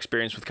priests in our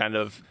experience with kind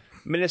of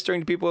ministering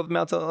to people with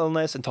mental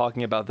illness and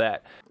talking about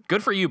that.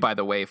 Good for you, by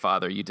the way,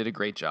 Father. You did a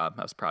great job.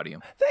 I was proud of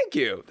you. Thank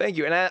you.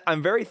 And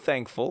I'm very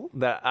thankful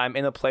that I'm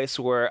in a place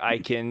where I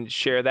can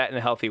share that in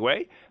a healthy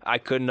way. I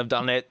couldn't have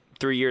done it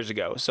 3 years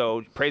ago.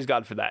 So praise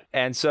God for that.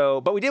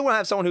 But we did want to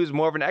have someone who's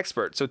more of an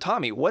expert. So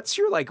Tommy, what's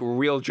your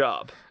real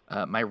job?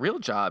 My real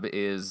job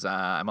is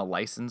I'm a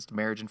licensed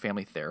marriage and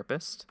family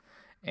therapist.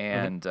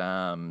 And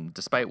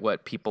despite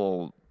what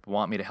people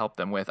want me to help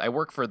them with, I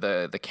work for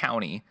the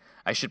county.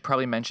 I should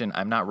probably mention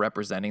I'm not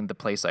representing the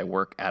place I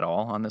work at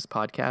all on this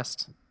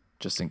podcast,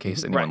 just in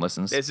case anyone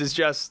listens. This is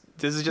just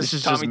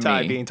Tommy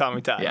Ty being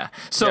Tommy Ty. Yeah.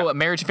 So a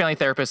marriage and family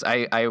therapist,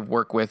 I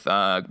work with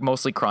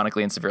mostly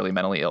chronically and severely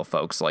mentally ill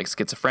folks like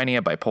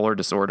schizophrenia, bipolar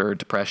disorder,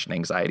 depression,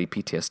 anxiety,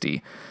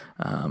 PTSD,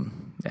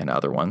 and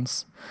other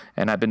ones.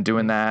 And I've been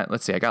doing that.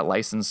 Let's see, I got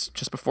licensed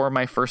just before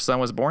my first son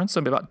was born, so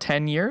maybe about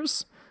 10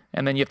 years.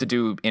 And then you have to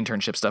do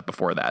internship stuff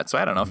before that. So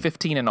I don't know,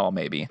 15 in all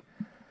maybe.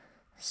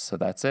 So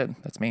that's it.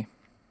 That's me.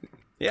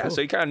 Yeah, cool.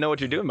 So you kind of know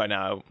what you're doing by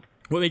now.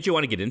 What made you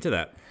want to get into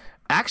that?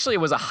 Actually,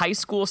 it was a high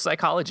school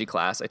psychology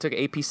class. I took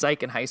AP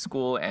Psych in high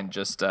school, and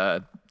just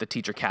the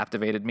teacher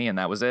captivated me, and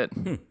that was it.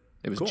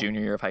 It was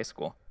junior year of high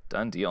school.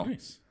 Done deal.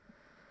 Nice.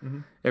 Mm-hmm.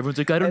 Everyone's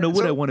like, I don't know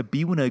what I want to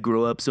be when I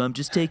grow up, so I'm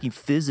just taking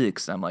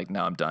physics. I'm like,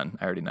 no, I'm done.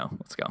 I already know.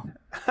 Let's go.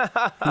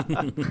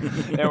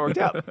 It worked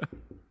out.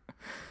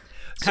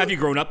 Have you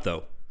grown up,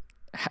 though?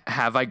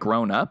 Have I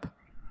grown up?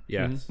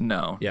 Yes.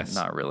 No. Yes.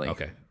 Not really.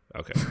 Okay.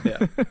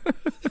 Yeah.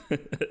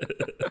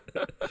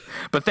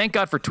 But thank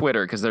God for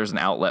Twitter, because there's an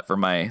outlet for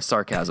my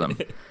sarcasm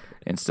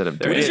instead of.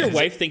 What does your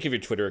wife think of your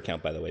Twitter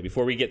account, by the way,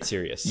 before we get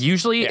serious?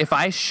 Usually, if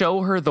I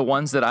show her the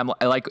ones that I'm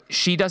like,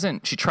 she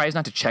tries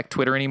not to check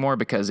Twitter anymore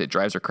because it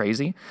drives her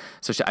crazy.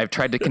 So I've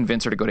tried to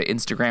convince her to go to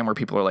Instagram where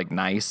people are like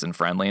nice and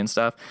friendly and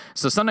stuff.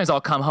 So sometimes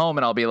I'll come home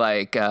and I'll be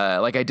like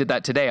I did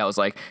that today. I was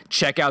like,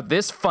 check out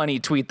this funny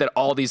tweet that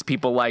all these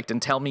people liked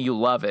and tell me you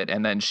love it.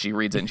 And then she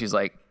reads it and she's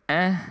like,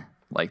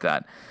 like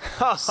that.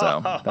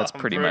 So that's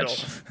pretty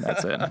much,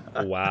 that's it.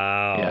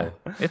 Wow.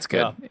 Yeah, it's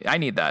good. Yeah. I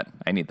need that.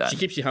 She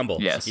keeps you humble.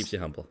 Yes. She keeps you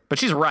humble. But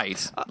she's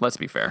right. Let's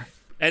be fair.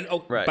 And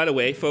by the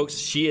way, folks,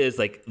 she is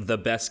like the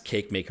best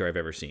cake maker I've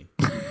ever seen.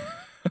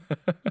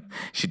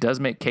 She does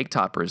make cake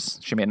toppers.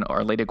 She made an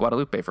Our Lady of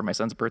Guadalupe for my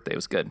son's birthday. It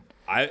was good.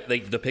 I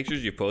like the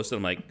pictures you posted.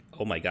 I'm like,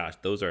 oh my gosh,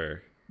 those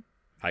are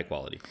high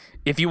quality.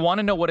 If you want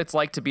to know what it's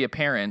like to be a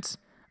parent,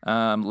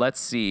 let's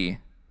see.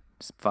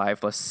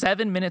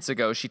 7 minutes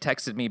ago, she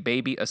texted me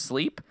baby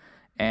asleep,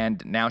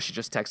 and now she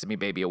just texted me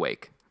baby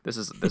awake. This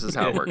is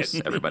how it works,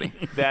 everybody.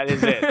 That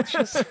is it.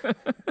 Just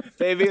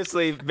baby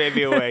asleep,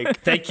 baby awake.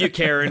 Thank you,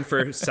 Karen,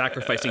 for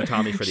sacrificing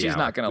Tommy for the She's hour.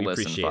 not going to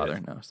listen, appreciate Father.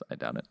 it. No, I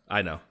doubt it.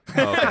 I know.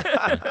 Oh,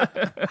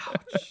 okay.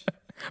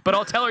 But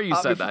I'll tell her you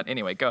said that.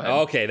 Anyway, go ahead.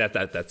 Okay,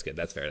 that's good.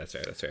 That's fair.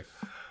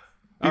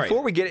 All Before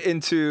right. we get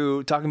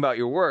into talking about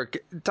your work,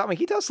 Tommy,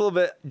 can you tell us a little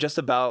bit just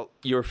about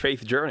your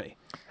faith journey?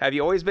 Have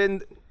you always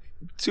been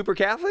super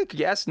Catholic?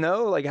 Yes,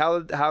 no? Like how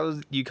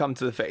did you come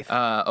to the faith?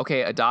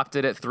 Okay,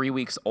 adopted at 3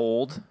 weeks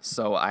old.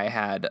 So I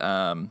had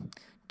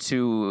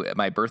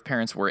my birth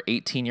parents were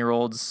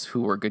 18-year-olds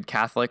who were good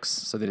Catholics,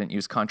 so they didn't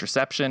use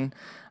contraception,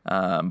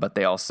 but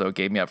they also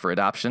gave me up for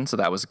adoption, so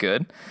that was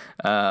good.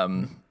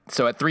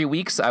 So at 3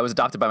 weeks, I was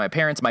adopted by my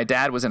parents. My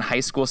dad was in high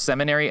school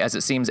seminary, as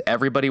it seems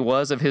everybody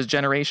was of his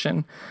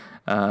generation.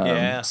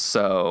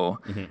 So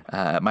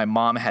my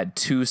mom had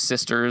two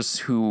sisters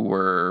who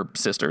were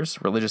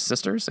religious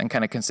sisters, and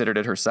kind of considered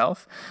it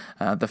herself.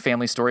 The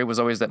family story was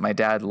always that my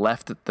dad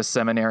left the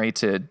seminary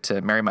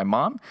to marry my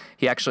mom.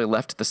 He actually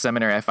left the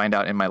seminary, I find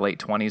out, in my late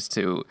 20s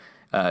to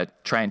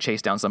try and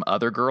chase down some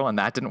other girl, and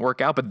that didn't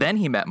work out. But then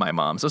he met my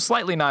mom, so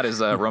slightly not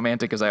as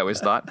romantic as I always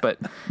thought, but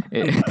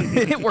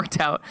it worked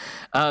out.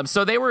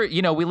 So they were,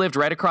 we lived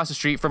right across the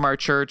street from our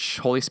church,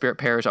 Holy Spirit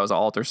Parish. I was an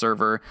altar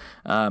server.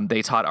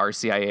 They taught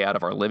RCIA out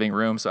of our living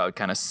room, so I would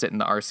kind of sit in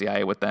the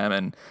RCIA with them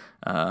and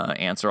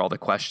answer all the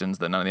questions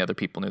that none of the other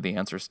people knew the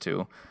answers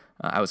to.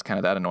 I was kind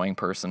of that annoying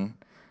person.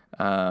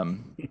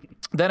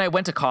 Then I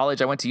went to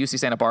college. I went to UC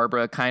Santa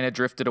Barbara, kind of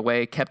drifted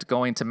away, kept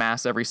going to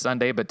Mass every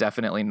Sunday, but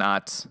definitely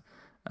not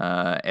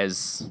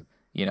as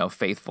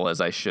faithful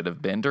as I should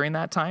have been during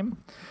that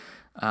time.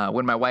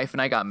 When my wife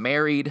and I got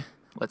married,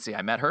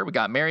 I met her. We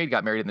got married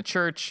in the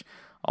church,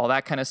 all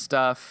that kind of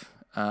stuff.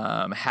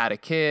 Had a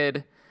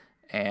kid,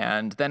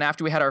 and then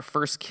after we had our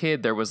first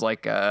kid, there was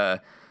like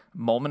a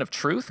moment of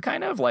truth,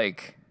 kind of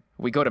like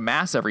we go to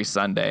Mass every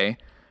Sunday,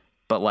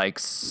 But like,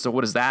 so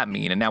what does that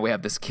mean? And now we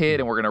have this kid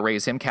and we're going to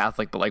raise him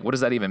Catholic. But like, what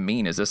does that even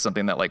mean? Is this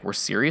something that like we're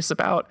serious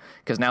about?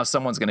 Because now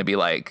someone's going to be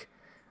like,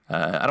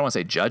 I don't want to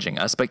say judging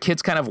us, but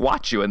kids kind of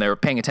watch you and they're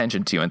paying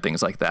attention to you and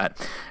things like that.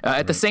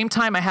 At the same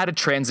time, I had a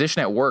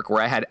transition at work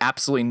where I had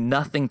absolutely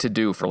nothing to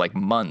do for like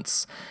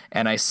months.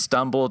 And I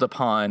stumbled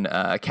upon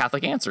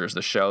Catholic Answers,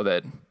 the show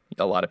that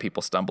a lot of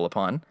people stumble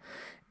upon.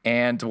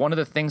 And one of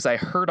the things I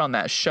heard on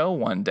that show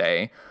one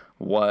day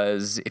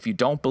was, if you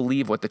don't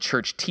believe what the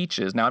church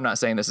teaches, now I'm not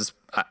saying this is,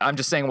 I'm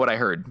just saying what I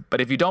heard, but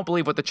if you don't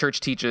believe what the church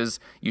teaches,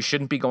 you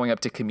shouldn't be going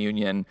up to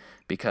communion,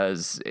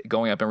 because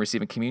going up and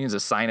receiving communion is a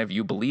sign of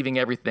you believing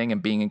everything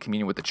and being in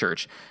communion with the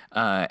church.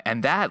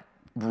 And that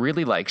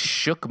really like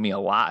shook me a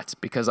lot,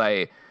 because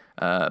going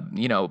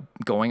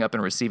up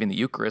and receiving the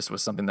Eucharist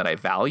was something that I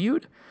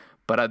valued,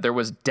 but there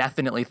was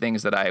definitely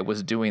things that I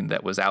was doing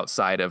that was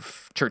outside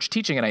of church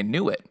teaching, and I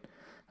knew it.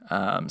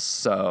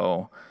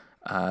 So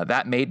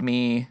that made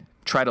me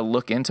try to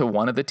look into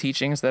one of the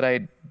teachings that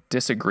I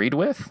disagreed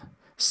with.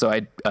 So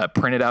I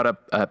printed out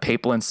a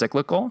papal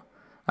encyclical.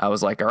 I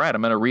was like, all right,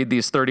 I'm going to read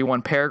these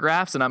 31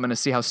 paragraphs and I'm going to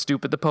see how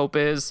stupid the Pope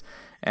is,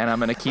 and I'm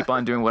going to keep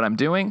on doing what I'm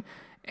doing.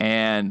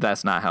 And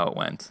that's not how it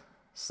went.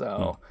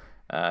 So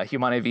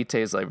Humanae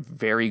Vitae is a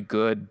very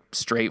good,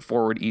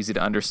 straightforward, easy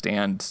to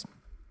understand,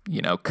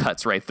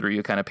 cuts right through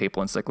you kind of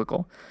papal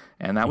encyclical.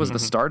 And that was the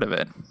start of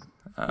it.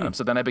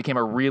 So then I became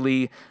a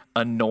really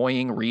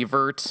annoying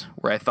revert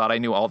where I thought I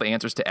knew all the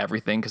answers to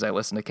everything because I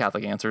listened to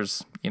Catholic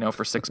Answers,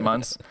 for 6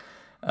 months.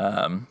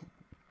 And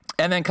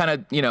then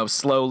kind of,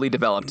 slowly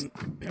developed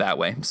that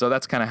way. So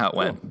that's kind of how it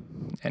went.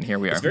 And here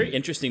we are. It's very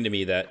interesting to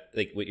me that,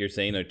 like, what you're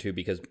saying there too,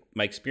 because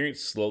my experience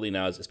slowly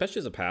now is, especially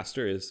as a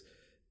pastor, is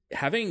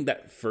having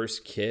that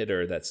first kid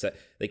or that set,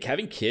 like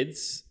having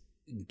kids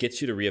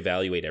gets you to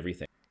reevaluate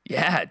everything.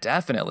 Yeah,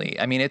 definitely.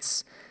 I mean,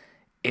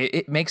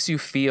 it makes you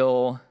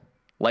feel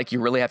like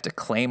you really have to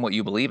claim what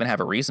you believe and have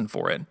a reason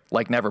for it,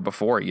 like never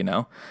before,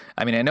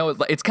 I mean, I know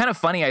it's kind of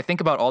funny. I think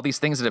about all these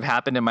things that have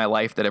happened in my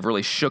life that have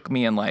really shook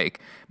me and like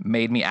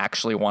made me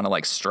actually want to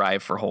like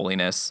strive for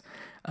holiness.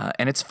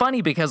 And it's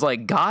funny because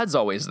like God's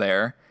always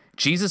there.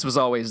 Jesus was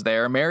always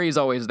there. Mary's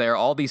always there.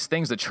 All these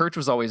things, the church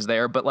was always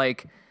there. But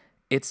like,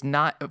 it's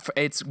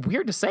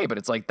weird to say, but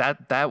it's like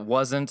that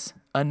wasn't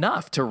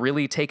enough to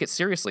really take it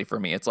seriously for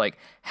me. It's like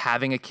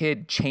having a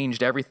kid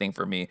changed everything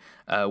for me.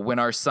 When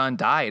our son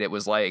died, it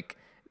was like,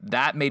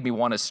 that made me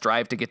want to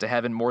strive to get to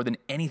heaven more than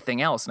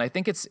anything else. And I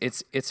think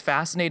it's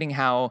fascinating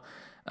how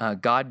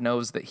God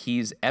knows that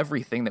he's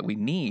everything that we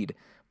need,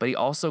 but he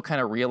also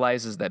kind of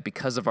realizes that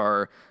because of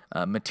our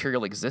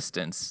material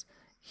existence,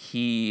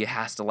 he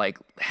has to like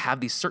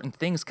have these certain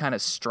things kind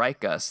of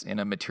strike us in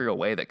a material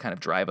way that kind of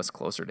drive us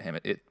closer to him.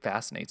 It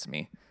fascinates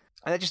me.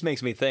 And that just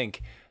makes me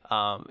think,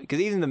 because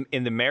even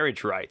in the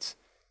marriage rites,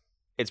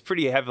 it's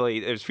pretty heavily,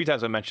 there's 3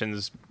 times it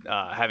mentions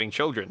having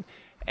children.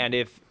 And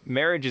if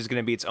marriage is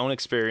going to be its own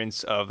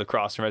experience of the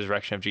cross and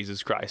resurrection of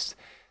Jesus Christ,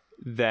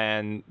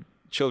 then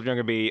children are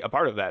going to be a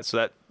part of that. So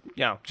that,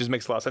 just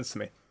makes a lot of sense to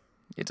me.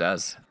 It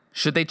does.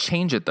 Should they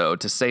change it, though,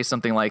 to say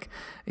something like,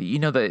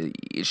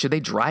 should they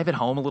drive it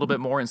home a little bit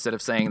more instead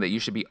of saying that you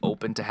should be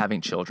open to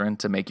having children,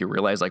 to make you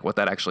realize like what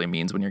that actually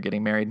means when you're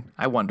getting married?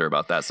 I wonder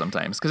about that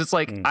sometimes, because it's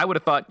like, I would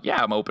have thought,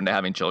 yeah, I'm open to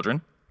having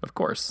children, of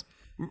course.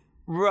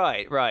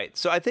 Right.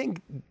 So I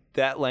think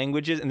that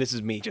language is, and this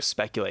is me just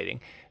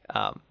speculating,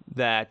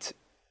 that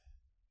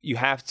you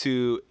have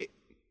to,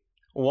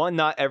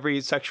 not every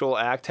sexual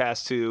act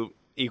has to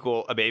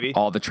equal a baby.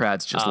 All the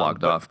trads just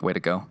logged off. Way to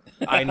go.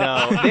 I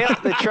know.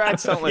 The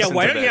trads don't listen to this. Yeah,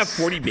 why don't you have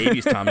 40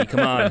 babies, Tommy? Come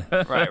on.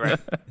 Right.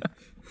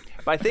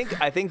 But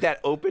I think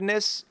that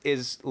openness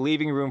is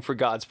leaving room for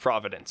God's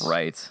providence.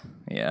 Right.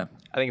 Yeah.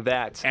 I think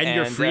that. And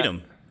your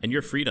freedom. And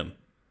your freedom.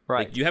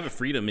 Right. Like, you have a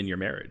freedom in your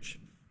marriage.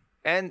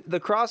 And the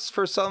cross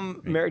for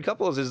some married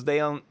couples is they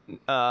might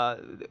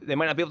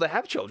not be able to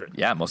have children.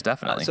 Yeah, most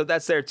definitely. So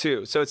that's there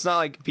too. So it's not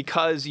like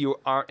because you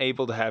aren't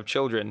able to have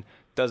children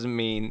doesn't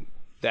mean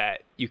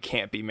that you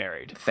can't be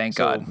married. Thank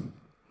God.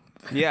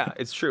 Yeah,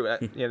 it's true.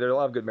 There are a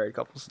lot of good married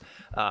couples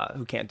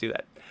who can't do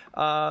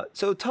that.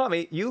 So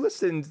Tommy, you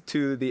listened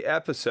to the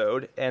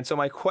episode, and so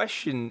my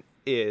question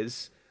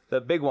is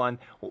the big one: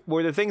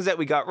 were there things that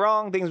we got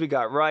wrong, things we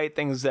got right,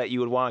 things that you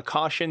would want to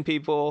caution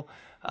people?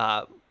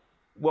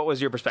 What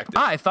was your perspective?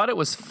 I thought it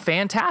was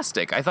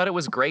fantastic. I thought it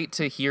was great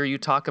to hear you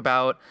talk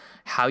about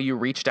how you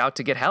reached out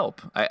to get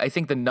help. I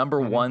think the number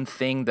one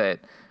thing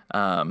that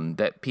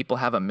people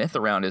have a myth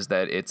around is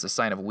that it's a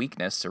sign of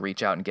weakness to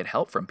reach out and get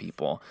help from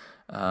people.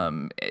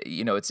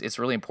 It's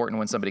really important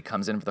when somebody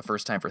comes in for the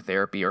first time for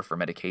therapy or for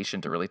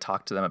medication to really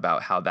talk to them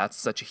about how that's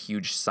such a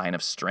huge sign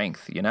of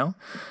strength,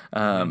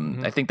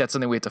 I think that's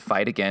something we have to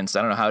fight against.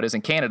 I don't know how it is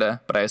in Canada,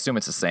 but I assume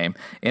it's the same.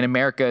 In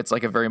America, it's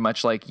like a very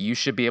much like you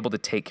should be able to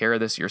take care of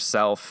this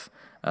yourself.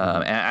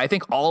 And I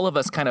think all of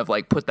us kind of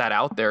like put that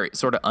out there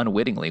sort of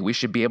unwittingly. We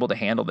should be able to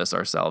handle this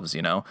ourselves,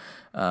 you know?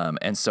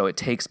 And so it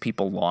takes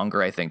people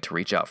longer, I think, to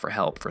reach out for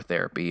help, for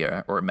therapy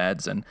or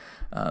meds. And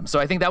so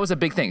I think that was a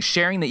big thing.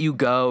 Sharing that you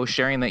go,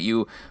 sharing that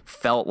you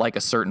felt like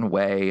a certain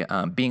way,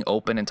 being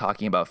open and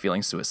talking about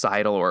feeling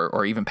suicidal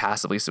or even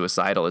passively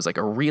suicidal is like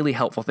a really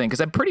helpful thing.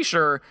 Because I'm pretty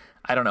sure,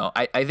 I don't know,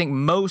 I think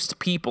most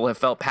people have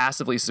felt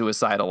passively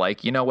suicidal,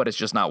 like, you know what, it's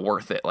just not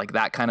worth it. Like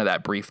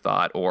that brief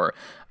thought, or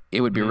it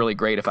would be really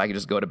great if I could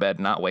just go to bed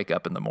and not wake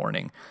up in the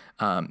morning.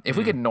 If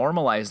we could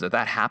normalize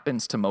that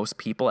happens to most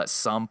people at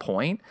some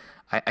point,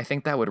 I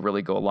think that would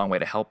really go a long way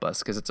to help us,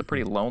 because it's a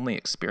pretty lonely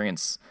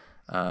experience.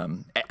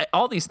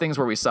 All these things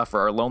where we suffer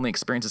are lonely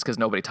experiences because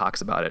nobody talks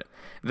about it.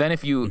 Then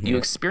if you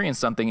experience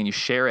something and you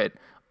share it,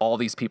 all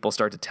these people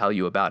start to tell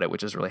you about it,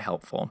 which is really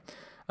helpful.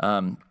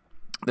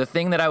 The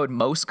thing that I would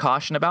most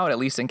caution about, at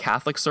least in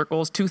Catholic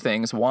circles, two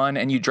things. One,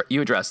 and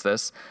you address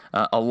this,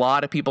 a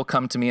lot of people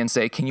come to me and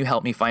say, can you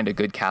help me find a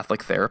good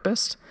Catholic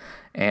therapist?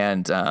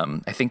 And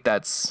I think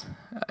it's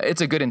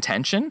a good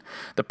intention.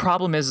 The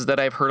problem is that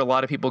I've heard a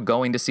lot of people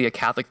going to see a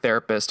Catholic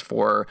therapist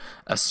for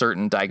a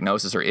certain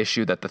diagnosis or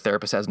issue that the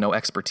therapist has no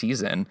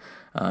expertise in,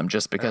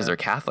 just because they're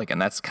Catholic, and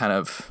that's kind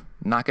of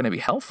not going to be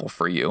helpful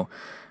for you.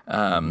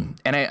 And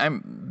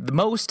I'm the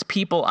most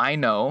people I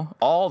know,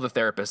 all the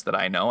therapists that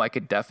I know, I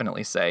could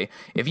definitely say,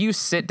 if you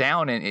sit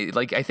down and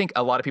I think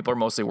a lot of people are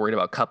mostly worried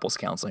about couples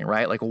counseling,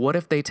 right? Like, what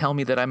if they tell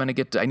me that I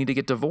need to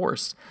get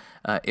divorced?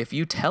 If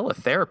you tell a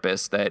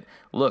therapist that,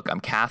 look,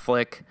 I'm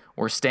Catholic,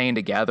 we're staying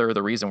together,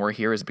 the reason we're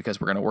here is because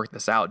we're going to work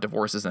this out,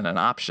 divorce isn't an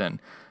option.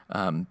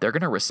 They're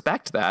going to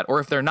respect that. Or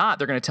if they're not,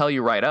 they're going to tell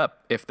you right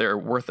up, if they're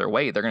worth their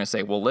weight, they're going to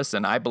say, well,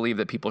 listen, I believe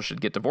that people should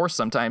get divorced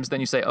sometimes. Then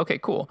you say, okay,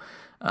 cool.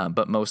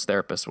 But most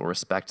therapists will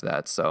respect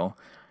that. So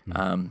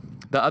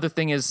the other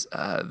thing is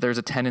there's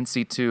a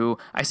tendency to,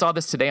 I saw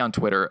this today on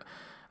Twitter,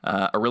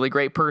 a really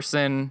great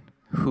person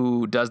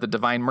who does the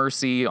Divine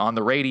Mercy on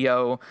the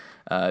radio,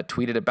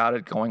 tweeted about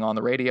it going on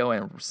the radio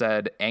and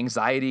said,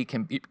 anxiety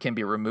can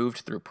be removed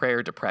through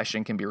prayer.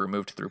 Depression can be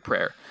removed through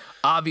prayer.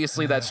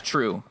 Obviously, that's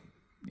true.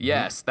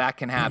 Yes, that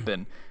can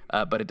happen,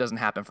 but it doesn't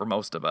happen for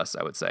most of us,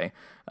 I would say.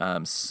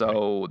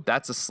 So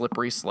that's a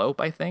slippery slope,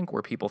 I think,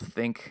 where people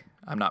think,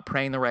 I'm not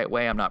praying the right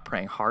way, I'm not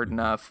praying hard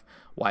enough,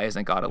 why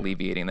isn't God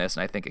alleviating this?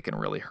 And I think it can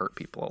really hurt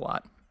people a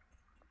lot.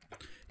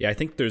 Yeah, I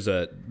think there's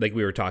like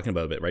we were talking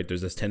about a bit, right?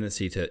 There's this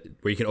tendency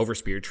where you can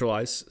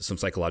over-spiritualize some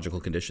psychological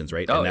conditions,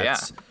 right? Oh,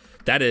 and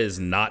that is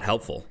not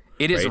helpful.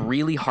 It is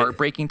really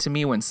heartbreaking to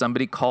me when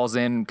somebody calls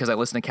in, because I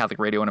listen to Catholic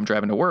radio when I'm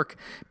driving to work.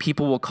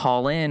 People will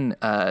call in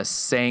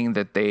saying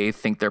that they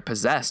think they're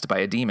possessed by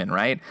a demon,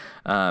 right?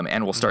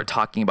 And we'll start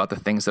talking about the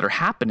things that are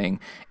happening.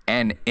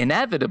 And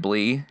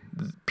inevitably,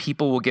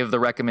 people will give the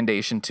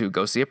recommendation to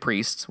go see a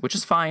priest, which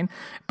is fine,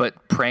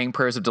 but praying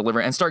prayers of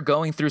deliverance and start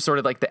going through sort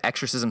of like the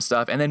exorcism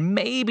stuff. And then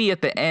maybe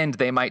at the end,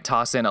 they might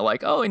toss in a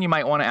like, oh, and you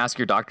might want to ask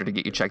your doctor to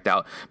get you checked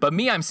out. But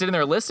me, I'm sitting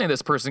there listening to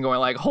this person going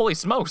like, holy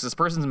smokes, this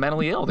person's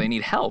mentally ill. They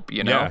need help,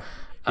 you know?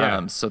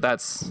 Yeah. So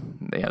that's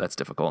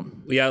difficult.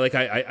 Yeah, like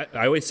I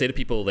always say to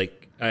people,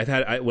 like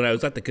when I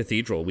was at the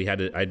cathedral,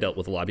 I dealt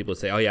with a lot of people who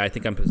say, oh yeah, I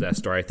think I'm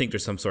possessed, or I think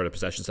there's some sort of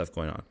possession stuff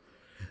going on.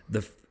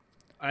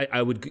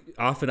 I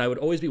would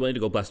always be willing to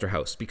go bless their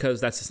house,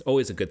 because that's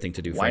always a good thing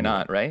to do. Why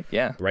not, right?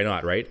 Yeah. Why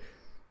not, right?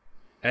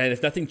 And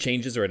if nothing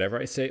changes or whatever,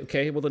 I say,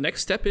 okay, well, the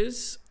next step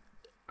is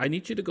I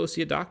need you to go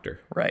see a doctor.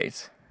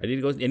 Right. I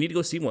need to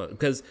go see one,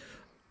 because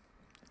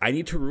I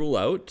need to rule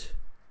out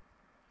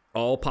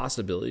all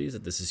possibilities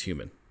that this is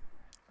human.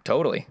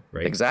 Totally.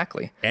 Right.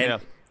 Exactly.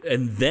 And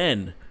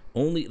then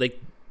only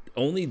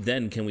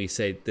then can we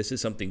say this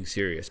is something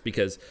serious,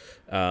 because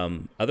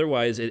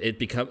otherwise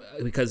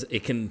because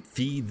it can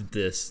feed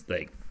this,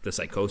 like, the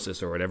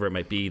psychosis or whatever it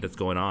might be that's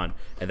going on,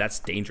 and that's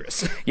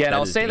dangerous. Yeah, and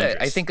I'll say that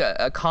I think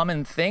a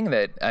common thing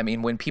that, I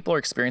mean, when people are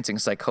experiencing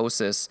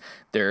psychosis,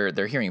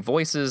 they're hearing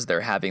voices, they're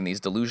having these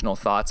delusional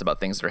thoughts about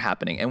things that are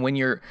happening, and when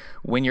you're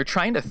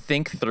trying to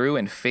think through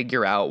and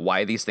figure out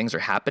why these things are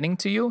happening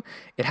to you,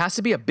 it has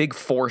to be a big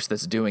force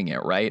that's doing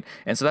it, right?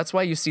 And so that's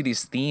why you see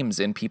these themes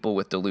in people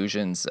with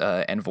delusions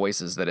and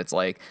voices, that it's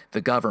like the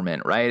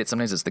government, right?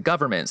 Sometimes it's the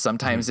government,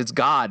 sometimes it's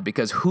God,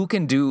 because who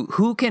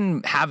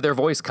can have their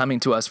voice coming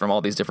to us from all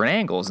these different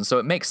angles. And so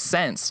it makes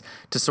sense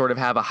to sort of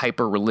have a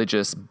hyper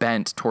religious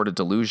bent toward a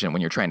delusion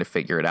when you're trying to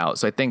figure it out.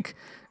 So I think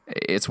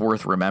it's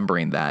worth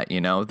remembering that,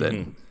 you know,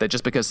 that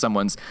just because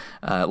someone's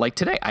like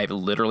today, I've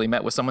literally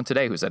met with someone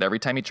today who said every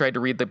time he tried to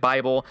read the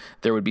Bible,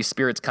 there would be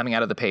spirits coming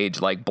out of the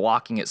page, like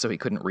blocking it so he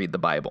couldn't read the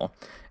Bible.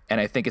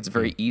 And I think it's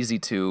very easy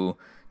to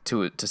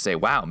say,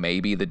 wow,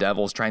 maybe the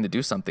devil's trying to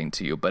do something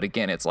to you. But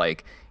again, it's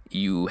like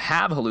you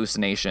have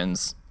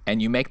hallucinations, and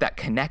you make that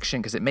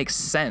connection because it makes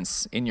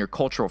sense in your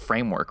cultural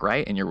framework,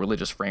 right? In your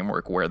religious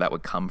framework, where that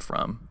would come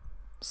from.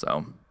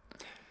 So,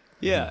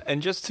 yeah, and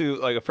just to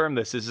like affirm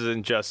this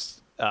isn't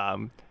just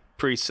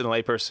priests and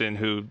layperson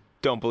who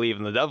don't believe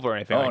in the devil or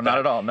anything. Oh, not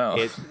at all.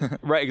 No.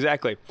 Right,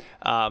 exactly.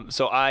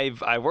 So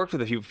I've worked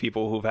with a few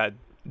people who've had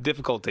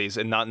difficulties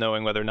in not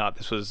knowing whether or not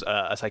this was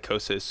a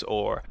psychosis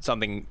or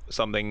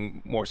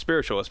something more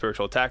spiritual, a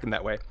spiritual attack in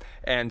that way.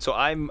 And so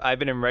I've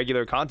been in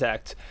regular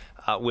contact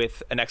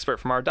with an expert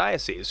from our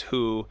diocese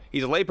who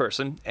he's a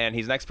layperson and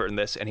he's an expert in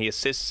this, and he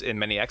assists in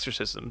many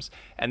exorcisms.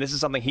 And this is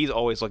something he's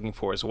always looking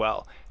for as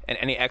well. And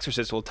any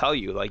exorcist will tell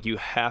you, like, you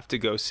have to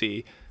go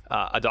see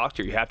a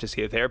doctor, you have to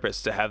see a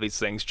therapist to have these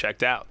things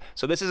checked out.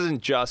 So this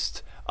isn't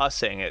just us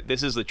saying it,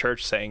 this is the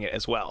church saying it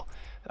as well.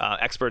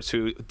 Experts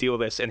who deal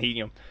with this, and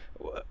he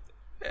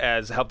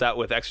has helped out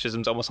with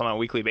exorcisms almost on a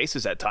weekly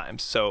basis at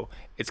times. So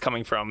it's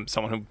coming from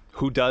someone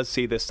who does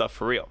see this stuff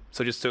for real.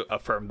 So just to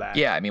affirm that.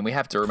 Yeah, I mean, we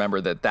have to remember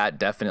that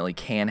definitely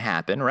can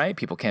happen, right?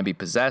 People can be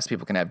possessed,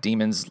 people can have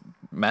demons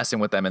messing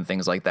with them and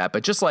things like that.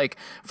 But just like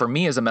for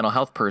me as a mental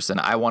health person,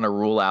 I want to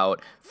rule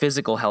out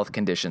physical health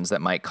conditions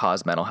that might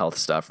cause mental health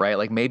stuff, right?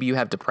 Like maybe you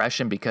have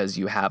depression because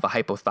you have a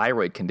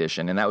hypothyroid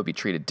condition, and that would be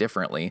treated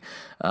differently.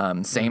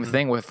 Same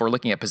thing if we're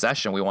looking at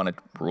possession, we want to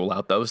rule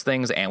out those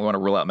things, and we want to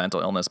rule out mental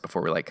illness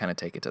before we like kind of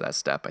take it to that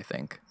step, I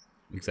think.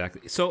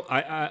 Exactly. So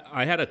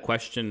I had a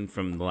question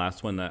from the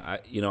last one that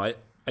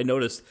I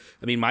noticed.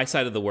 I mean, my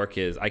side of the work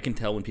is I can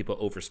tell when people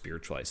over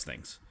spiritualize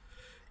things.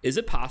 Is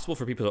it possible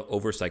for people to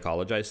over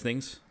psychologize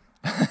things?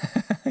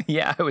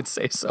 Yeah, I would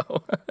say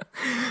so.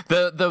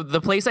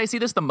 The place I see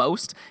this the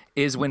most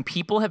is when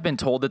people have been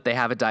told that they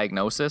have a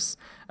diagnosis,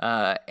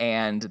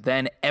 and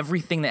then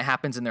everything that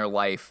happens in their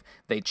life,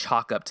 they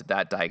chalk up to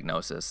that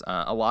diagnosis.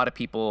 A lot of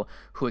people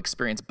who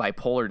experience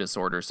bipolar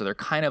disorder, so they're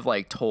kind of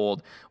like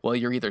told, well,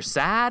 you're either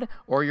sad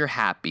or you're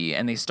happy,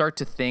 and they start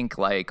to think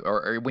like,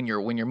 or when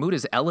your mood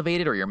is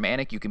elevated or you're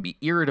manic, you can be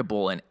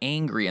irritable and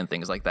angry and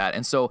things like that.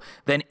 And so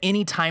then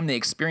anytime they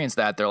experience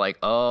that, they're like,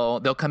 oh,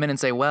 they'll come in and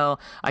say, well,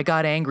 I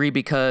got angry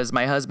because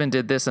my husband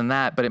did this and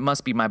that, but it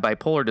must be my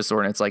bipolar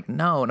disorder. And it's like,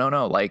 no.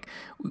 Like,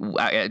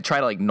 I try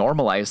to like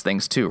normalize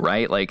things too,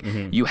 right? Like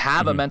you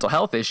have a mental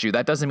health issue.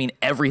 That doesn't mean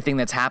everything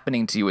that's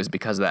happening to you is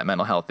because of that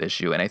mental health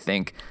issue. And I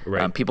think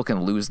people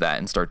can lose that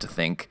and start to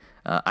think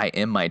I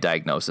am my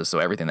diagnosis. So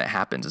everything that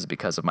happens is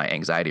because of my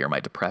anxiety or my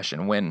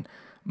depression, when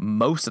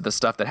most of the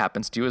stuff that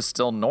happens to you is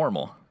still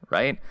normal,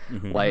 right?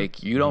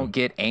 Like you don't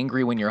get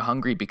angry when you're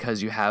hungry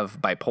because you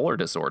have bipolar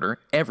disorder.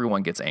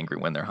 Everyone gets angry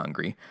when they're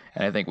hungry.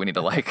 And I think we need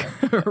to like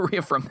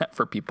reaffirm that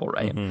for people,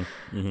 right?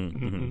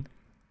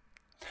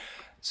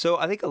 So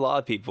I think a lot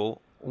of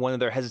people, one of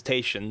their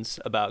hesitations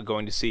about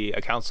going to see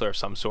a counselor of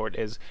some sort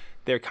is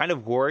they're kind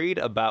of worried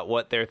about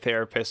what their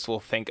therapist will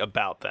think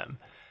about them.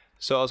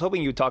 So I was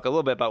hoping you'd talk a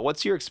little bit about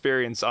what's your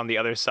experience on the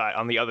other side,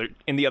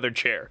 in the other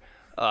chair,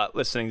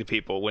 listening to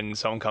people when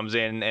someone comes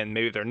in and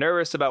maybe they're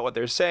nervous about what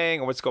they're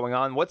saying or what's going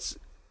on. What's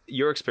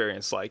your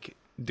experience like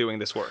doing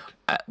this work?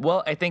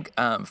 Well, I think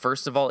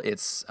first of all,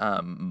 it's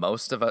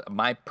most of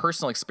my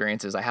personal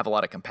experience is I have a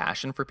lot of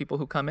compassion for people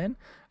who come in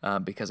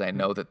because I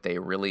know that they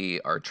really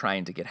are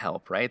trying to get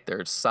help, right?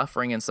 They're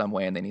suffering in some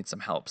way and they need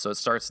some help. So it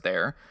starts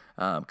there.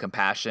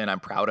 Compassion. I'm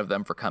proud of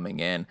them for coming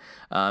in.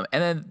 And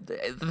then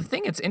the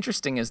thing that's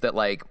interesting is that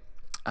like,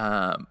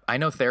 I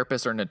know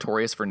therapists are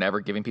notorious for never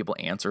giving people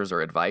answers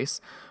or advice,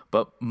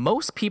 but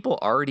most people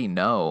already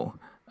know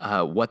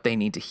what they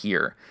need to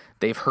hear.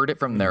 They've heard it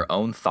from their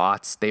own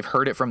thoughts. They've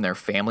heard it from their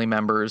family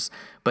members,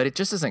 but it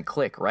just doesn't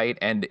click, right?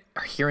 And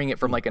hearing it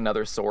from like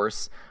another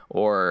source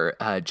or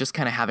just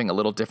kind of having a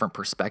little different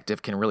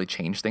perspective can really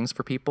change things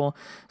for people.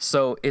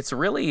 So it's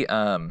really,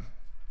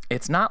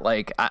 it's not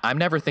like, I'm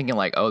never thinking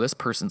like, oh, this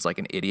person's like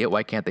an idiot.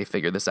 Why can't they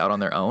figure this out on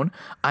their own?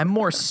 I'm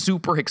more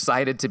super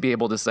excited to be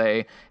able to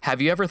say,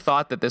 have you ever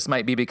thought that this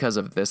might be because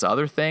of this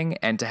other thing?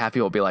 And to have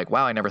people be like,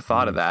 wow, I never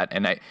thought of that.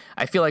 And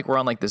I feel like we're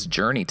on like this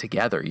journey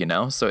together, you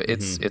know? So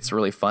it's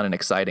really fun and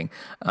exciting.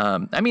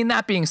 I mean,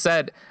 that being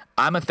said,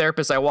 I'm a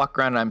therapist. I walk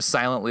around and I'm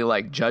silently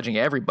like judging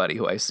everybody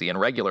who I see in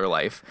regular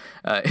life,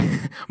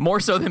 more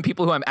so than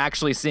people who I'm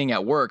actually seeing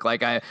at work.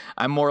 Like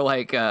I'm more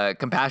like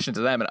compassionate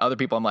to them, and other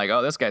people I'm like,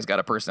 oh, this guy's got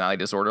a personality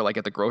disorder, like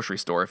at the grocery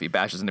store if he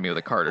bashes into me with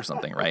a cart or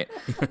something, right?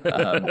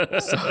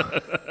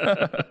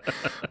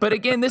 But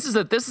again, this is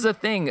a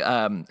thing.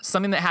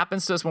 Something that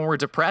happens to us when we're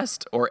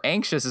depressed or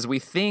anxious is we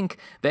think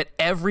that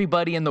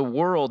everybody in the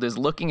world is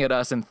looking at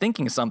us and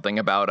thinking something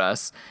about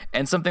us,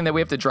 and something that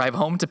we have to drive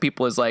home to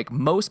people is like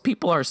most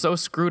people are so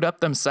screwed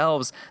up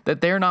themselves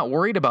that they're not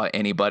worried about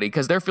anybody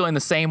because they're feeling the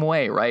same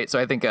way, right? So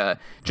I think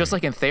just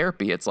like in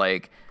therapy, it's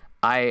like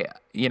I'm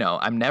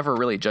never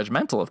really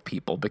judgmental of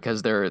people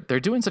because they're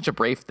doing such a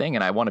brave thing,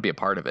 and I want to be a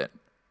part of it.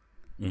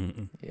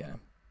 Yeah.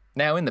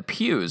 Now in the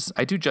pews,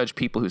 I do judge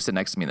people who sit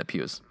next to me in the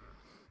pews.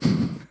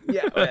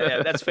 Yeah,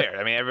 that's fair.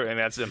 I mean,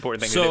 that's an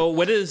important thing. So,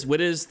 what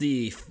is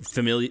the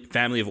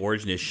family of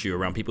origin issue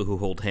around people who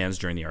hold hands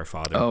during the Our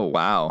Father? Oh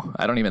wow,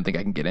 I don't even think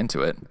I can get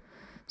into it.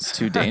 It's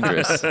too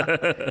dangerous.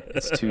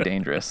 It's too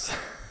dangerous.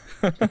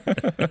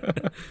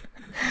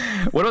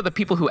 What about the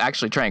people who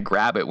actually try and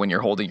grab it when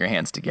you're holding your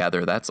hands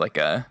together? That's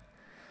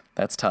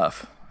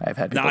tough. I've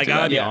had No, people I do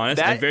gotta that. be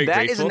honest. I'm very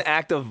that is grateful. an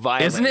act of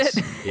violence. Isn't it?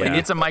 Yeah.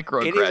 It's a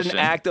microaggression. It is an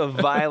act of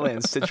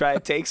violence to try to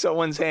take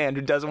someone's hand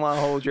who doesn't want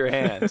to hold your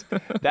hand.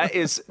 That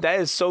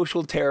is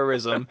social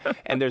terrorism,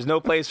 and there's no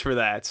place for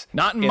that.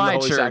 Not in the my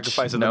holy church.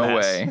 sacrifice of the No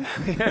Mass. way.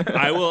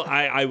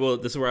 I will.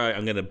 This is where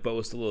I'm going to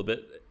boast a little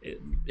bit.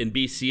 In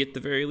BC, at the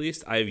very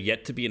least, I have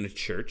yet to be in a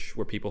church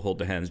where people hold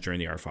their hands during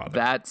the Our Father.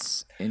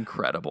 That's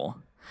incredible.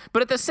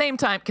 But at the same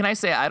time, can I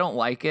say I don't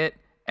like it,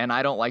 and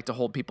I don't like to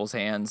hold people's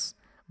hands.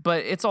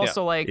 But it's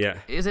also like,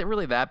 is it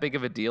really that big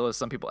of a deal as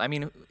some people? I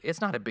mean, it's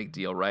not a big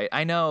deal, right?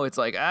 I know it's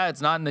like, it's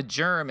not in the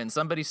germ and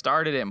somebody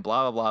started it and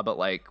blah, blah, blah. But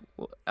like,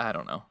 I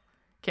don't know.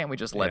 Can't we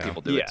just let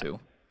people do it too?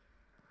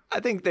 I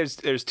think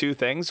there's two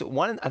things.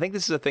 One, I think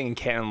this is a thing in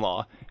canon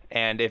law,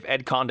 and if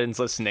Ed Condon's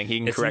listening, he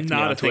can It's correct me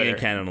not on a thing Twitter. in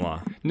canon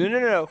law.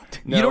 No.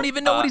 You don't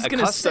even know what he's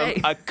gonna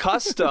say. A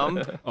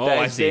custom Oh, that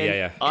I has see. been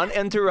Yeah.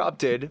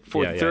 uninterrupted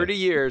for Yeah. 30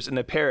 years in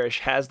the parish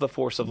has the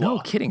force of No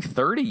law. kidding.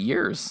 30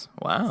 years.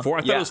 Wow. I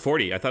thought it was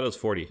 40. I thought it was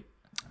 40.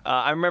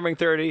 I'm remembering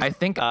 30. I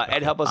think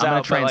Ed help us I'm out.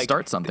 going to try but, and like,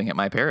 start something at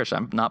my parish.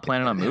 I'm not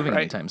planning on moving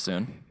Right. anytime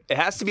soon. It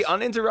has to be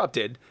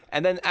uninterrupted,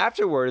 and then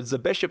afterwards, the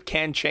bishop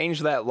can change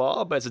that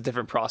law, but it's a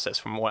different process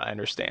from what I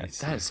understand.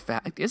 That is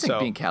fact. Isn't So-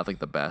 being Catholic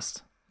the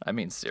best? I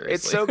mean, seriously.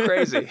 It's so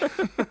crazy.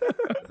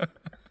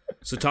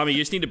 So, Tommy, you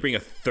just need to bring a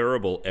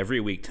thurible every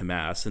week to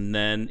Mass, and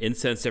then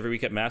incense every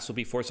week at Mass will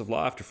be force of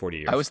law after 40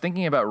 years. I was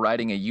thinking about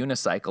riding a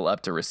unicycle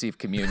up to receive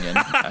communion.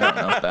 I don't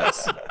know if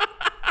that's...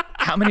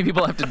 How many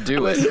people have to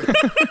do it?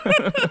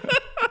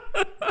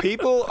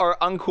 People are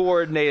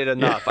uncoordinated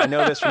enough. I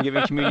know this from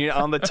giving communion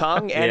on the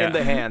tongue and in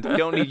the hand. We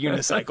don't need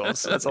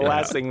unicycles. That's the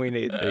last thing we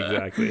need.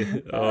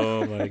 Exactly.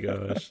 Oh, my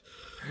gosh.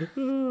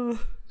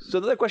 So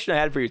the other question I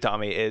had for you,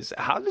 Tommy, is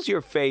how does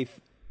your faith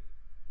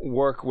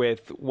work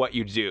with what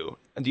you do?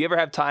 Do you ever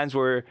have times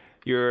where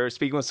you're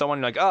speaking with someone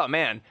and you're like, oh,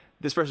 man,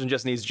 this person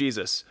just needs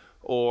Jesus?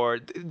 Or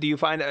do you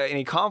find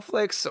any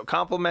conflicts or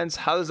compliments?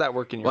 How does that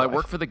work in your Well, life? I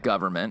work for the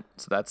government,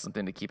 so that's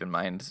something to keep in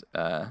mind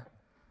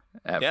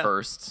at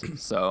first.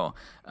 So,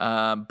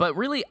 but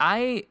really,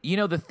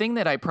 the thing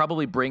that I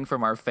probably bring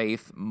from our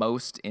faith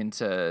most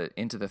into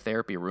the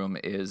therapy room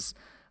is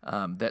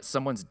that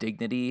someone's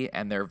dignity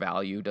and their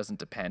value doesn't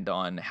depend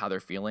on how they're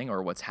feeling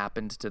or what's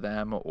happened to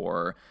them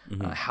or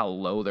how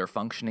low their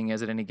functioning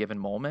is at any given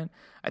moment.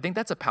 I think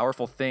that's a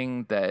powerful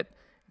thing that,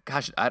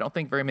 gosh, I don't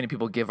think very many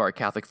people give our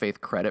Catholic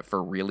faith credit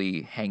for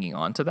really hanging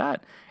on to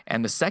that.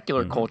 And the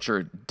secular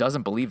culture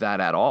doesn't believe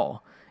that at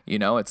all. You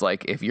know, it's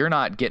like if you're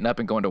not getting up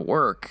and going to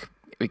work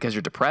because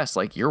you're depressed,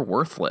 like you're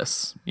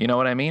worthless. You know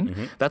what I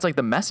mean? That's like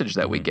the message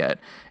that we get.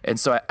 And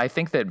so I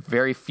think that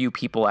very few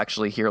people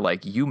actually hear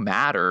like you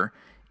matter,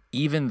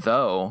 even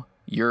though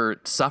you're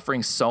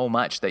suffering so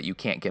much that you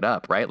can't get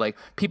up, right? Like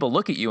people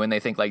look at you and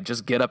they think like,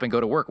 just get up and go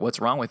to work. What's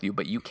wrong with you?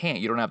 But you can't.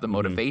 You don't have the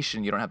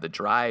motivation. You don't have the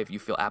drive. You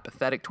feel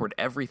apathetic toward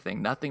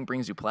everything. Nothing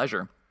brings you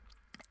pleasure.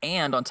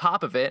 And on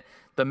top of it,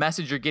 the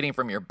message you're getting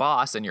from your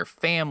boss and your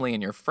family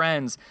and your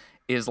friends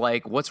is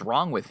like, what's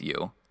wrong with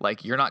you?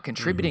 Like, you're not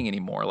contributing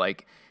anymore.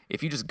 Like,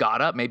 if you just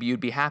got up, maybe you'd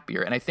be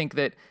happier. And I think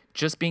that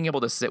just being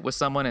able to sit with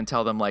someone and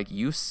tell them, like,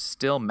 you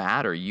still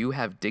matter. You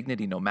have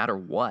dignity no matter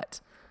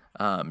what.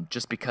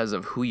 Just because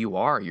of who you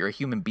are, you're a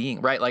human being,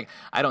 right? Like,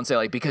 I don't say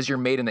like because you're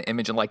made in the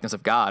image and likeness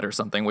of God or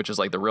something, which is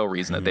like the real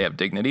reason that they have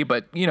dignity,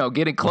 but you know,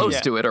 getting close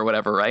to it or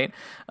whatever, right?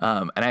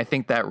 And I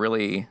think that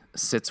really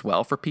sits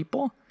well for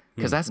people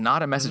because that's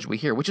not a message we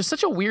hear, which is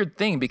such a weird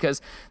thing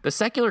because the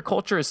secular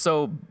culture is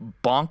so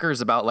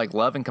bonkers about like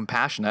love and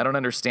compassion. I don't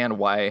understand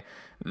why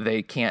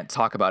they can't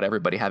talk about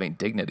everybody having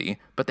dignity,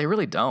 but they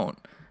really don't.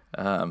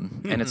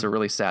 And it's a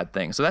really sad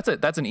thing. So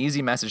that's an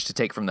easy message to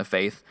take from the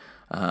faith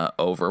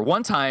over.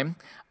 One time,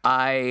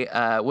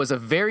 I was a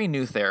very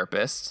new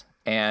therapist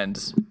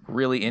and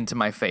really into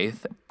my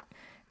faith,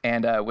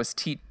 and was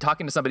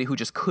talking to somebody who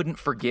just couldn't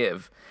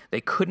forgive.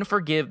 They couldn't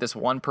forgive this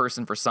one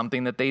person for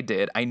something that they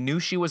did. I knew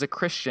she was a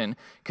Christian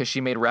because she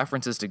made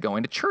references to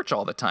going to church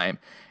all the time,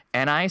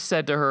 and I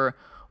said to her,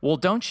 well,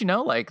 don't you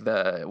know, like, do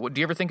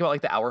you ever think about,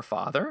 like, the Our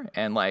Father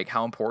and, like,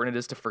 how important it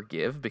is to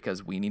forgive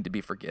because we need to be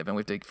forgiven.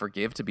 We have to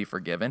forgive to be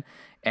forgiven.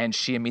 And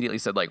she immediately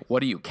said, like,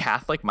 what are you,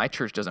 Catholic? My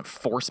church doesn't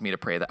force me to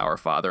pray the Our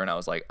Father. And I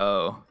was like,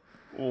 oh.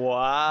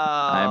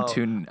 Wow.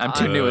 I'm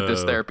too new at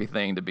this therapy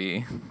thing to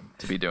be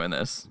doing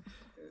this.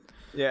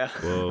 Yeah.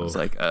 I was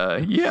like,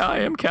 yeah, I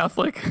am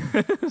Catholic.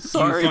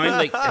 Sorry. Do you find,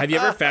 like, have you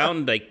ever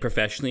found, like,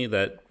 professionally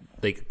that,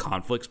 like,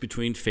 conflicts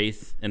between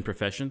faith and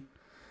profession?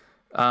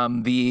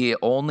 The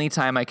only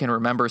time I can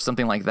remember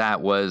something like that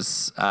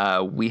was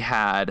we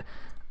had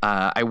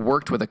I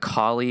worked with a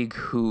colleague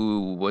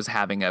who was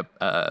having a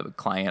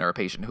client or a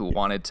patient who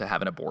wanted to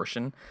have an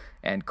abortion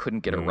and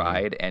couldn't get a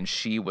ride, and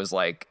she was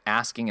like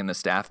asking in the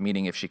staff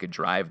meeting if she could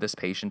drive this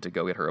patient to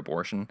go get her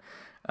abortion.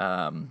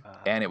 And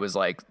it was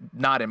like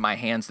not in my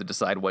hands to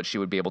decide what she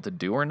would be able to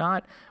do or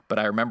not, but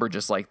I remember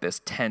just like this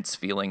tense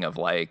feeling of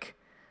like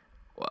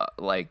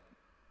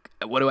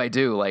what do I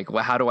do? Like,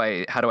 how do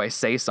I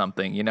say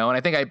something, you know? And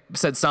I think I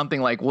said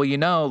something like, well, you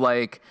know,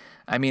 like,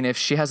 I mean, if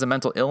she has a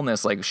mental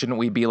illness, like, shouldn't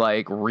we be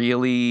like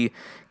really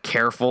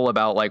careful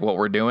about like what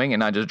we're doing and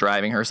not just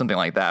driving her, something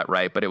like that,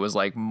 right? But it was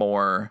like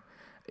more,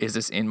 is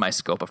this in my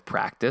scope of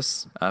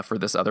practice for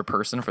this other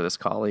person, for this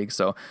colleague?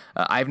 So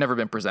I've never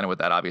been presented with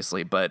that,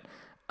 obviously, but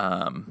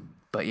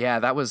yeah,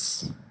 that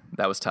was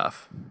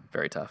tough,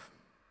 very tough.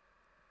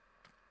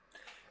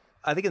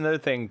 I think another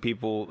thing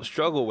people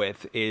struggle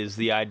with is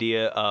the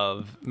idea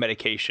of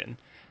medication.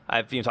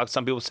 I've talked to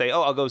some people say,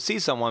 "Oh, I'll go see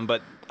someone,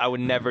 but I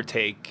would never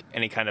take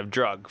any kind of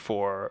drug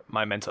for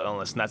my mental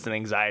illness," and that's an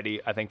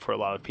anxiety I think for a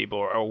lot of people,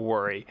 or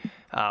worry.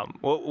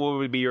 What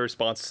would be your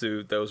response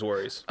to those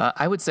worries?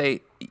 I would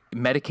say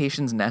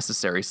medication's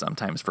necessary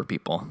sometimes for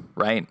people,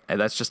 right?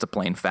 That's just a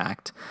plain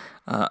fact.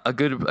 A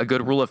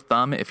good rule of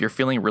thumb, if you're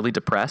feeling really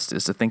depressed,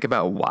 is to think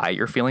about why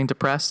you're feeling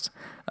depressed.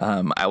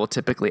 I will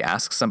typically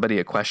ask somebody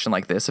a question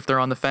like this if they're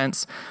on the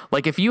fence.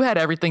 Like, if you had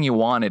everything you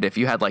wanted, if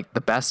you had like the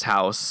best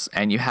house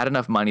and you had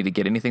enough money to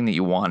get anything that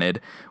you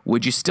wanted,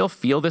 would you still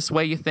feel this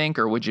way, you think,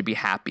 or would you be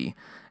happy?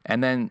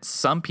 And then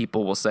some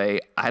people will say,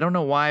 I don't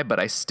know why,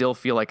 but I still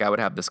feel like I would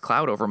have this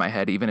cloud over my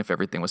head even if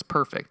everything was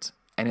perfect.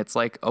 And it's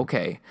like,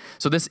 okay,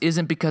 so this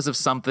isn't because of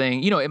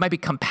something, it might be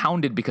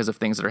compounded because of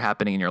things that are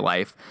happening in your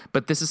life,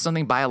 but this is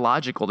something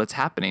biological that's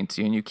happening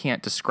to you and you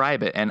can't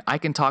describe it. And I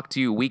can talk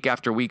to you week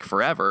after week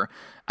forever.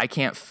 I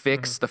can't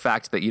fix the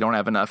fact that you don't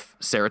have enough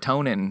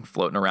serotonin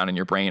floating around in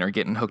your brain or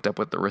getting hooked up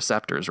with the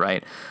receptors,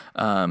 right?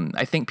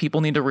 I think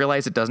people need to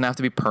realize it doesn't have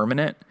to be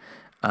permanent.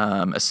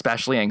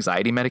 Especially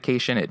anxiety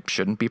medication. It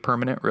shouldn't be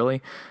permanent,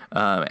 really.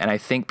 And I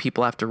think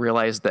people have to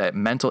realize that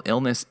mental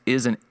illness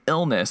is an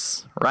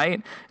illness,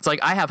 right? It's like,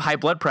 I have high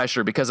blood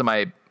pressure because of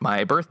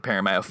my birth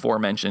parent, my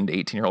aforementioned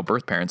 18-year-old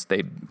birth parents.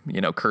 They,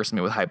 cursed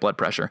me with high blood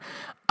pressure.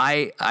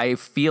 I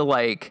feel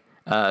like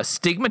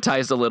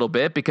stigmatized a little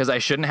bit because I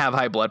shouldn't have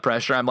high blood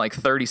pressure. I'm like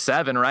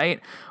 37, right?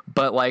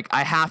 But like,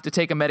 I have to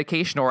take a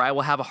medication or I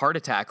will have a heart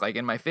attack like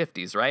in my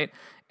 50s, right?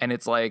 And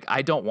it's like,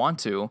 I don't want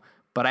to,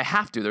 but I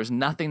have to. There's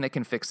nothing that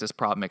can fix this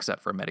problem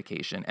except for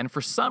medication. And for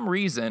some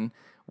reason,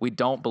 we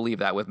don't believe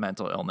that with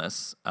mental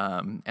illness.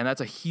 And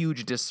that's a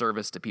huge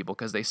disservice to people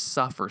because they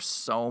suffer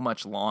so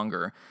much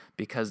longer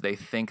because they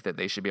think that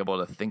they should be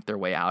able to think their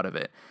way out of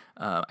it.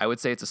 I would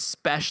say it's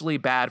especially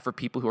bad for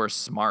people who are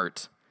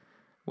smart,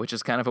 which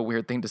is kind of a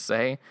weird thing to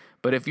say.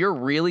 But if you're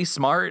really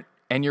smart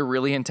and you're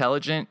really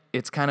intelligent,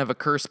 it's kind of a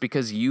curse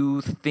because you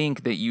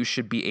think that you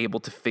should be able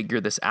to figure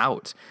this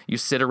out. You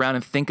sit around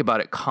and think about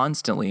it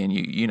constantly and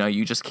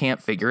you just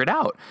can't figure it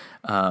out.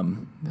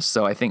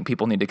 So I think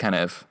people need to kind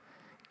of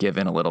give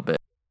in a little bit.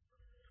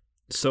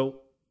 So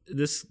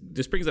this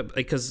brings up,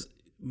 because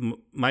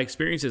my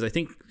experience is, I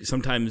think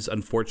sometimes,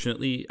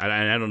 unfortunately, and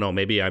I don't know,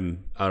 maybe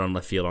I'm out on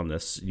left field on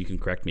this. You can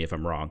correct me if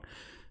I'm wrong.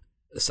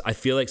 I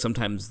feel like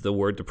sometimes the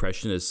word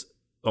depression is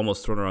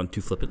almost thrown around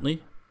too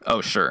flippantly. Oh,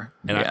 sure.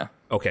 And yeah.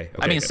 Okay.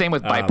 I mean, same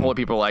with bipolar.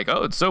 People are like,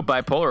 oh, it's so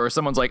bipolar. Or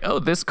someone's like, oh,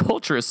 this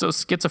culture is so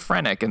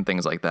schizophrenic and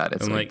things like that.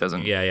 It's like,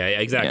 doesn't. Yeah,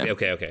 exactly.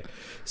 Yeah. Okay.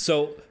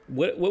 So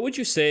what would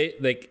you say,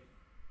 like,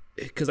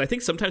 because I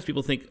think sometimes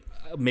people think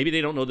maybe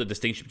they don't know the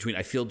distinction between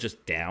I feel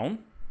just down,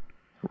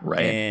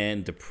 right,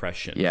 and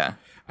depression. Yeah.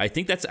 I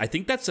think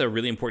that's a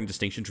really important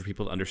distinction for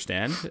people to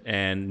understand,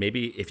 and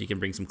maybe if you can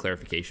bring some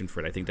clarification for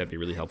it, I think that'd be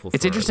really helpful.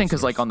 It's interesting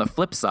because, like, on the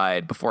flip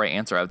side, before I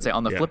answer, I would say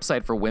on the flip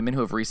side, for women who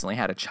have recently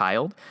had a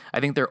child, I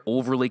think they're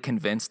overly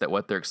convinced that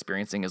what they're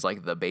experiencing is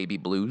like the baby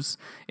blues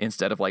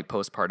instead of like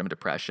postpartum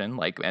depression.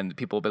 Like, and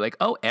people will be like,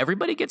 "Oh,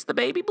 everybody gets the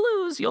baby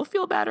blues, you'll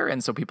feel better,"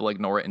 and so people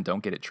ignore it and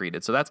don't get it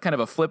treated. So that's kind of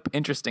a flip,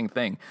 interesting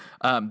thing.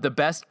 The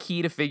best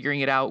key to figuring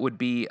it out would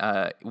be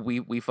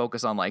we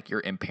focus on like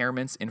your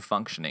impairments in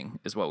functioning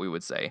is what we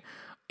would say.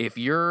 If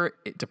your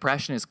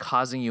depression is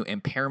causing you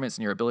impairments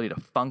in your ability to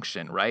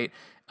function, right,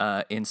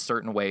 in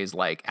certain ways,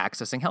 like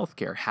accessing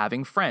healthcare,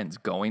 having friends,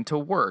 going to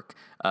work,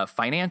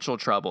 financial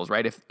troubles,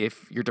 right?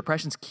 If your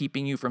depression's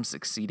keeping you from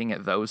succeeding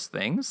at those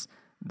things,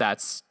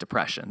 that's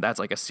depression. That's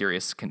like a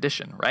serious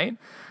condition, right?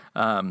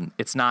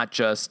 It's not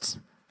just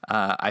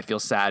I feel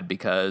sad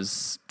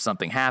because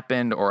something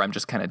happened or I'm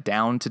just kind of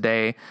down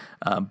today.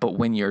 But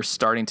when you're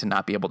starting to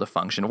not be able to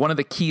function, one of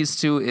the keys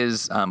too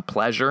is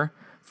pleasure.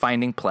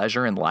 Finding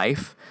pleasure in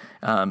life.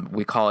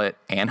 We call it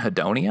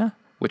anhedonia,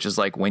 which is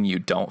like when you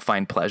don't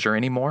find pleasure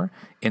anymore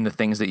in the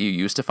things that you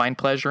used to find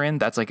pleasure in.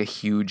 That's like a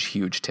huge,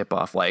 huge tip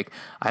off. Like,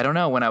 I don't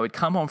know, when I would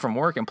come home from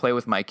work and play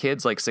with my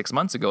kids like 6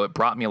 months ago, it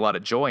brought me a lot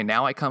of joy.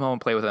 Now I come home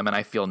and play with them and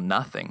I feel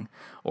nothing.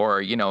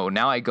 Or,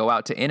 now I go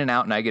out to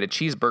In-N-Out and I get a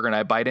cheeseburger and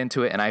I bite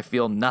into it and I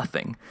feel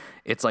nothing.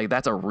 It's like,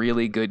 that's a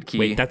really good key.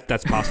 Wait,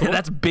 that's possible?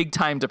 That's big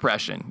time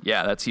depression.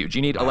 Yeah, that's huge.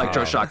 You need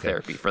electroshock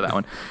therapy for that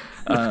one.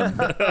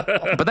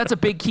 But that's a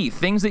big key.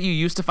 Things that you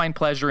used to find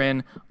pleasure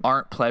in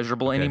aren't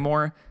pleasurable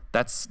anymore.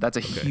 That's a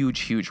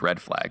huge, huge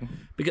red flag.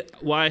 Because,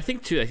 well, I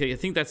think too, I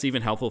think that's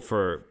even helpful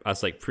for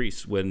us like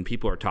priests when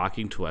people are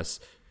talking to us.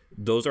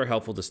 Those are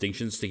helpful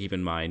distinctions to keep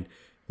in mind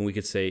when we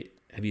could say,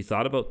 have you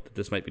thought about that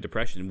this might be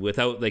depression?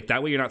 Without, like,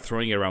 that way you're not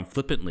throwing it around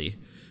flippantly.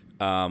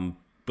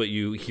 but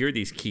you hear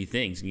these key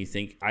things and you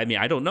think, I mean,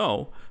 I don't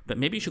know, but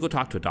maybe you should go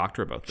talk to a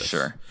doctor about this.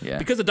 Sure, yeah.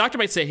 Because the doctor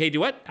might say, hey, do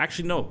what?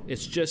 Actually, no,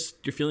 it's just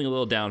you're feeling a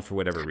little down for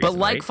whatever reason. But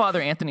like right? Father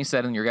Anthony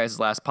said in your guys'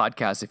 last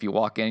podcast, if you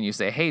walk in and you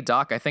say, hey,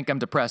 doc, I think I'm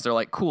depressed, they're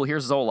like, cool,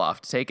 here's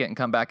Zoloft. Take it and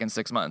come back in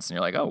 6 months. And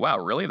you're like, oh, wow,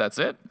 really? That's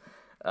it?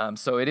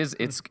 So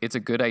it's a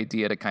good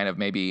idea to kind of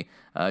maybe,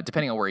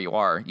 depending on where you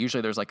are,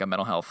 usually there's like a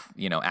mental health,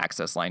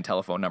 access line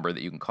telephone number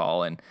that you can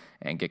call and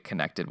get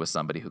connected with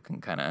somebody who can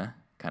kind of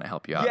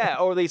help you out. Yeah,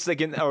 or at least they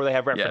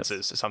have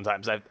references.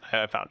 Sometimes I've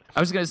found. I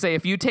was going to say,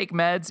 if you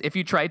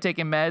try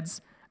taking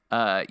meds,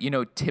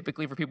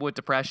 typically for people with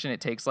depression,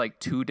 it takes like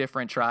 2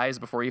 different tries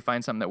before you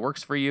find something that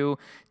works for you.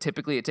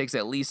 Typically, it takes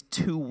at least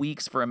 2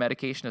 weeks for a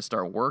medication to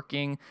start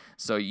working.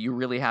 So you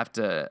really have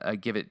to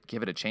give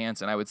it a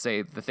chance. And I would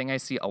say the thing I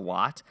see a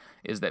lot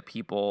is that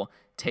people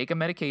take a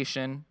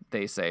medication,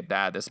 they say,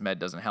 this med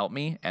doesn't help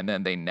me, and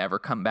then they never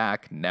come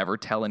back, never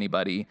tell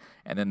anybody,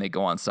 and then they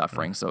go on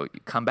suffering. So you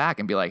come back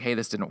and be like, hey,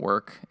 this didn't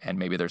work, and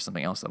maybe there's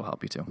something else that'll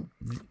help you too.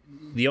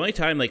 The only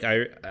time, like,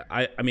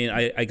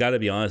 I gotta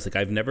be honest, like,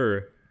 I've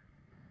never,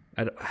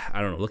 I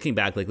don't know, looking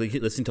back, like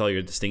listening to all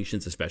your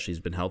distinctions especially has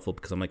been helpful,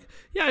 because I'm like,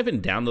 yeah, I've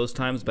been down those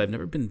times, but I've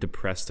never been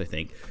depressed, I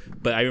think.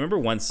 But I remember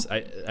once,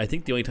 I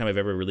think the only time I've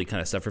ever really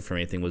kind of suffered from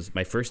anything was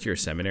my first year of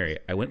seminary.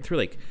 I went through,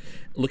 like,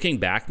 looking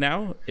back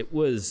now, it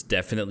was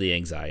definitely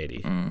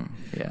anxiety.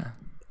 Yeah.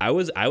 I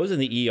was in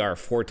the ER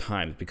 4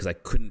 times because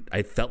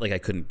I felt like I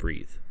couldn't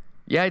breathe.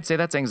 Yeah, I'd say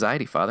that's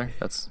anxiety, Father.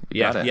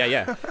 Yeah.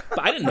 But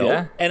I didn't know.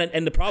 Yeah.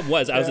 And the problem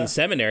was I was in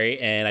seminary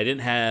and I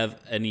didn't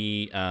have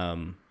any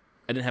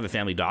I didn't have a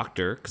family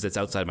doctor because it's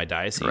outside my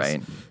diocese.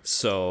 Right.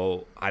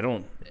 So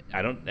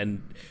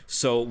and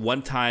so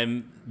one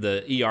time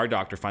the ER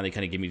doctor finally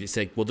kind of gave me, just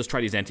like, we'll just try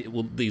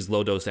these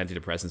low dose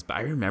antidepressants. But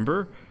I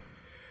remember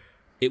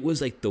it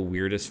was like the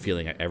weirdest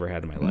feeling I ever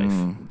had in my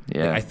life.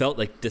 Yeah. Like, I felt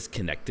like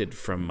disconnected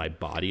from my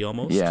body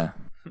almost. Yeah.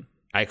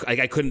 I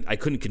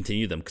couldn't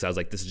continue them because I was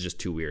like, this is just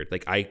too weird.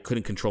 Like, I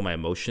couldn't control my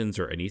emotions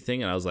or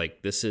anything, and I was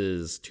like, this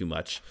is too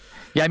much.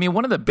 Yeah, I mean,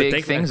 one of the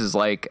big things is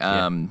like,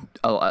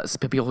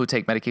 people who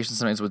take medication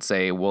sometimes would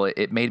say, well,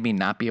 it made me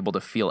not be able to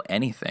feel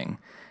anything,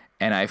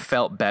 and I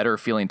felt better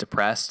feeling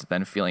depressed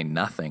than feeling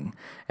nothing,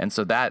 and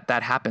so that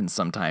happens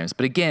sometimes.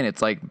 But again,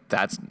 it's like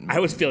I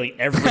was feeling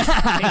everything.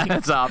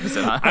 that's the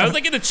opposite. Huh? I was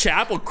like in the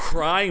chapel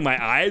crying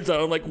my eyes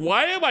out. I'm like,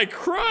 why am I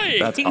crying?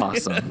 That's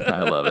awesome.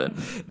 I love it.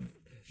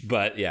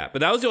 But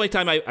that was the only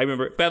time I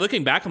remember. But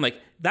looking back, I'm like,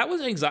 that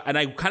was anxiety. And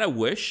I kind of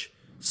wish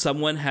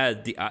someone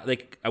had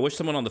I wish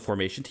someone on the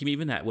formation team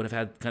even would have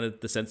had kind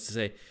of the sense to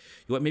say, you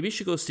know what, maybe you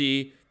should go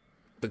see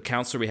the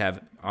counselor we have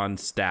on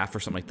staff or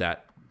something like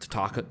that to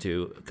talk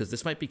to, because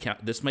this might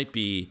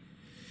be,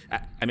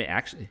 I mean,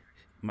 actually,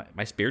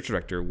 my spiritual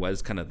director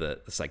was kind of the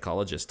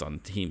psychologist on the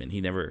team, and he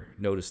never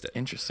noticed it.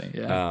 Interesting.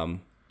 Yeah.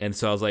 And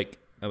so I was like,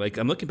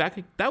 I'm looking back,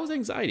 like, that was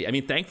anxiety. I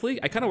mean,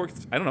 thankfully, I kind of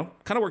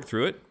worked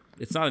through it.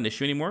 It's not an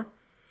issue anymore,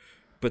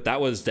 but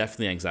that was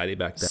definitely anxiety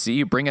back then. See,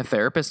 you bring a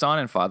therapist on,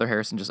 and Father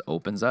Harrison just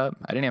opens up.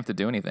 I didn't have to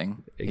do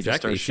anything.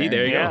 Exactly. See,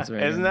 there you go.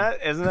 Yeah, isn't that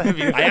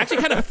beautiful? I actually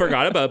kind of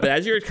forgot about it, but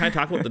as you were kind of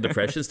talking about the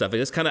depression stuff, it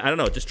just kind of, I don't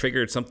know, it just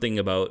triggered something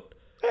about,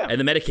 and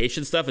the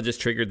medication stuff, it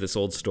just triggered this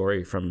old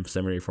story from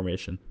seminary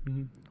formation.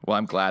 Mm-hmm. Well,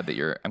 I'm glad that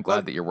you're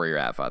where you're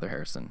at, Father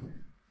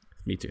Harrison.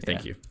 Me too.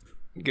 Thank you.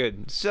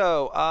 Good.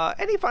 So,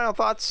 any final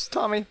thoughts,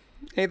 Tommy?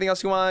 Anything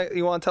else you want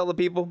to tell the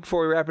people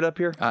before we wrap it up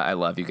here? I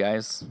love you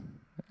guys.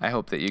 I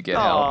hope that you get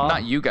help.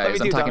 Not you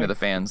guys. I'm talking to the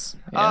fans.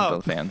 Yeah, to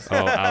the fans.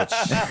 Oh, ouch.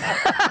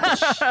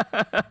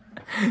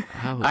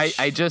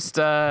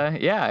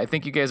 I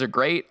think you guys are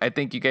great. I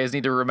think you guys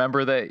need to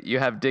remember that you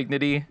have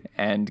dignity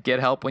and get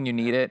help when you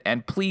need it.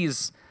 And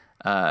please,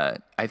 I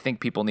think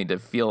people need to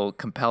feel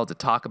compelled to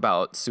talk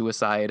about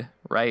suicide,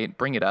 right?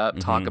 Bring it up,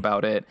 talk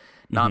about it.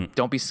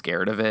 Don't be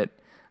scared of it.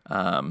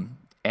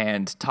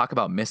 And talk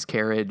about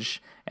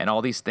miscarriage and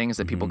all these things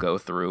that people go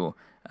through,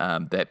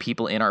 that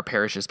people in our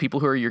parishes, people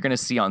who you're going to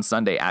see on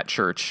Sunday at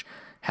church,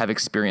 have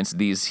experienced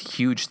these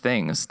huge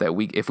things that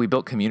if we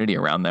built community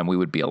around them, we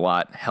would be a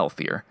lot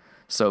healthier.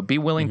 So be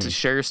willing to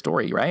share your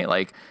story, right?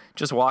 Like,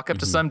 just walk up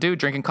to some dude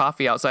drinking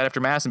coffee outside after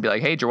Mass and be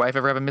like, hey, did your wife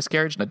ever have a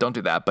miscarriage? No, don't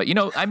do that. But,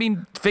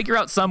 figure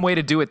out some way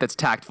to do it that's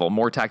tactful,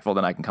 more tactful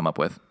than I can come up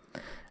with.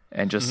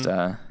 And just,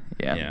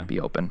 be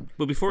open.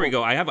 But before we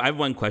go, I have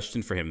one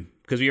question for him,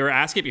 because we were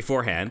asking it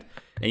beforehand,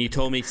 and you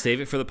told me save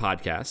it for the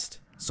podcast.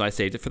 So I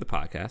saved it for the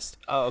podcast.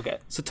 Oh, okay.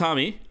 So,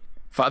 Tommy.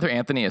 Father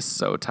Anthony is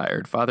so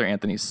tired. Father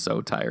Anthony's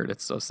so tired.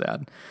 It's so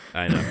sad.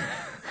 I know.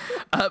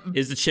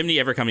 Is the chimney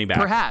ever coming back?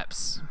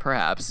 Perhaps.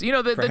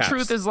 The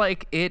truth is,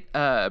 like, it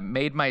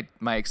made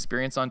my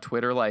experience on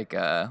Twitter like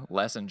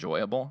less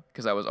enjoyable,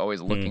 because I was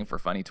always looking for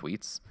funny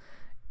tweets,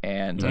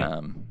 and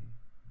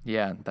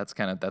that's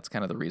kind of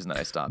the reason that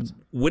I stopped.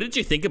 What did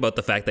you think about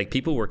the fact, like,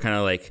 people were kind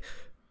of like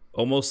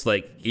almost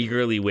like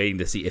eagerly waiting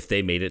to see if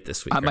they made it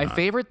this week? My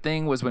favorite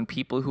thing was when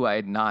people who I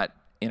had not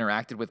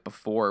interacted with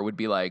before would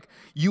be like,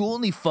 you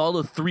only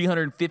follow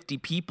 350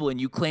 people and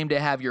you claim to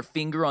have your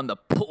finger on the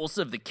pulse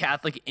of the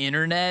Catholic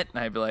internet.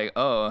 And I'd be like,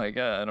 oh my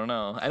God, I don't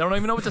know. I don't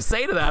even know what to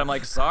say to that. I'm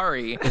like,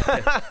 sorry,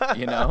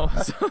 you know?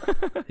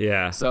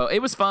 Yeah. So it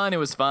was fun. It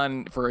was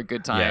fun for a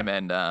good time. Yeah.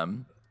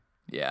 And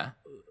yeah.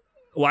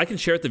 Well, I can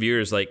share with the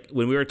viewers, like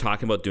when we were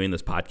talking about doing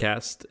this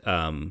podcast,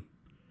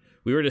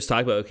 we were just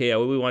talking about, okay,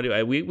 what we want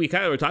to do. We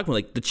kind of were talking about,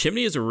 like, the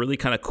chimney is a really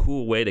kind of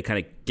cool way to kind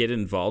of get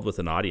involved with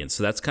an audience.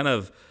 So that's kind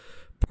of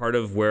part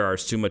of where our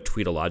Summa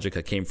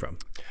Tweetologica came from.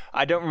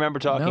 I don't remember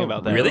talking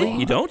about that. Really?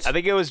 You don't? I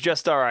think it was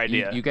just our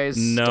idea. You guys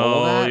No,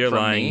 stole that you're from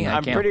lying. me?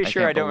 I'm pretty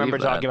sure I don't remember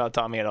believe that. talking about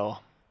Tommy at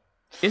all.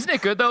 Isn't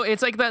it good though?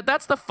 It's like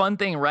that's the fun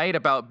thing, right?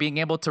 About being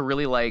able to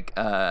really like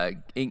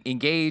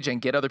engage and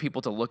get other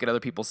people to look at other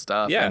people's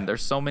stuff. Yeah. And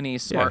there's so many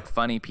smart,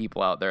 funny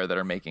people out there that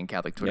are making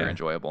Catholic Twitter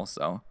enjoyable.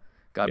 So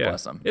God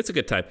bless them. It's a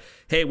good time.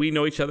 Hey, we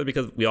know each other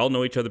because we all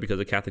know each other because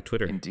of Catholic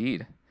Twitter.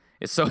 Indeed.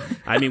 It's so.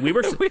 I mean,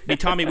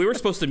 Tommy, we were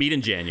supposed to meet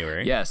in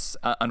January. Yes,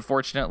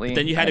 unfortunately.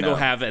 Then you had to go know.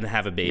 have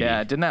a baby.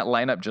 Yeah, didn't that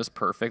line up just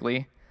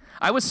perfectly?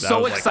 I was so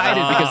was like,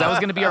 excited because that was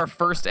going to be our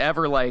first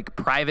ever like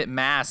private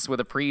mass with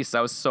a priest. I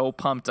was so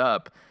pumped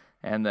up.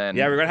 And then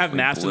Yeah, we're going to have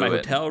mass in my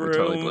hotel room. We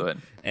totally blew it.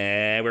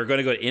 And we're going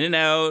to go to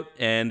In-N-Out.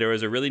 And there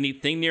was a really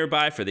neat thing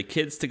nearby for the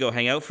kids to go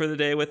hang out for the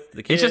day with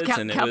the kids. It's just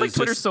and it Catholic was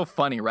Twitter's just, so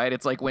funny, right?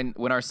 It's like when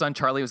our son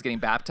Charlie was getting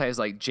baptized,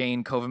 like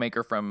Jane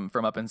Kovemaker from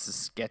up in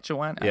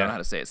Saskatchewan. I don't know how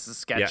to say it.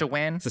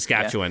 Saskatchewan. Yeah.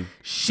 Saskatchewan. Yeah.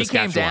 She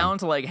Saskatchewan. came down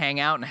to like hang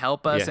out and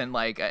help us, Yeah. and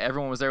like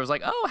everyone was there. Was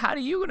like, oh, how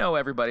do you know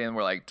everybody? And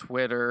we're like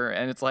Twitter,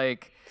 and it's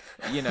like,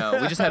 you know,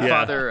 we just had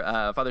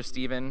Yeah. Father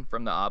Stephen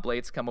from the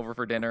Oblates come over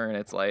for dinner, and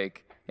it's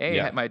like, hey,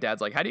 Yeah. my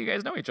dad's like, how do you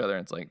guys know each other?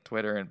 And it's like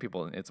Twitter, and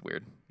people. It's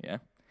weird. Yeah.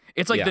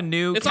 It's like Yeah. the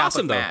new It's Catholic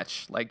awesome, though.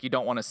 Match. Like you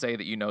don't want to say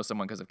that you know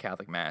someone because of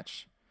Catholic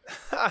Match.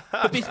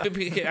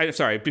 I'm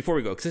sorry, before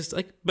we go, because it's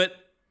like, but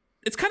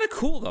it's kind of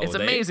cool though. It's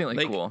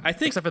amazingly cool. I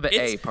think except for the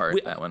A it's- part.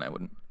 we- That one I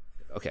wouldn't.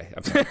 Okay,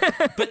 I'm sorry.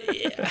 But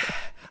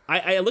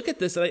I look at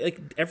this and like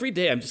every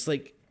day I'm just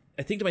like,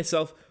 I think to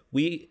myself,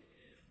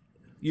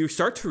 you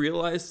start to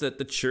realize that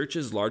the church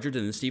is larger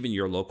than just even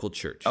your local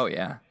church. Oh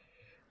yeah.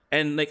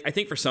 And like I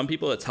think for some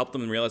people it's helped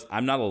them realize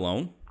I'm not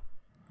alone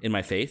in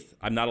my faith.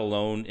 I'm not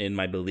alone in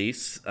my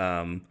beliefs.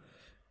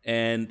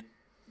 And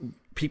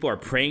people are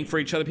praying for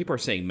each other. People are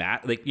saying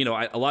mass, like, you know,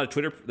 a lot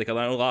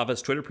of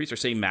us Twitter priests are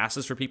saying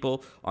masses for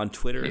people on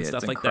Twitter and Yeah,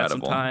 stuff it's like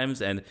incredible. that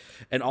sometimes.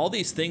 And all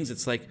these things,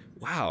 it's like,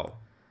 wow,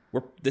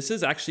 this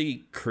is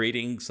actually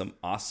creating some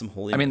awesome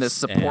holiness. I mean, the and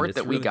support it's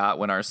that we really- got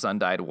when our son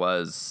died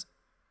was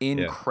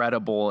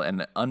incredible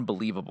and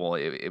unbelievable.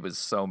 It was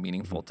so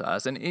meaningful to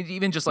us. And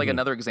even just like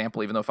another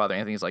example, even though Father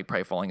Anthony's like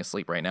probably falling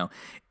asleep right now,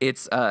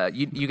 it's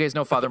you guys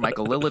know Father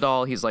Michael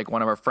Lillidahl. He's like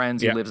one of our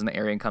friends. He Yeah. lives in the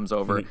area and comes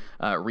over.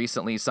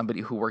 Recently,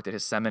 somebody who worked at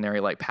his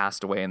seminary like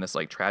passed away in this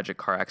like tragic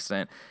car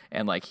accident,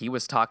 and like he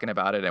was talking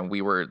about it, and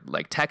we were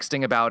like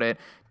texting about it.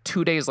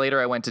 2 days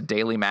later, I went to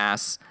daily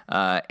mass,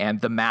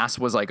 and the mass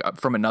was like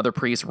from another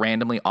priest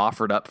randomly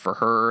offered up for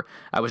her.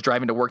 I was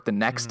driving to work the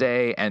next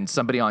day, and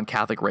somebody on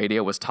Catholic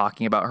radio was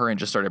talking about her and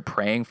just started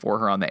praying for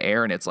her on the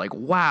air. And it's like,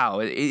 wow,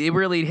 it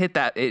really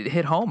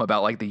hit home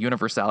about like the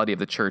universality of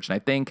the church. And I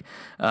think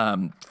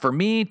for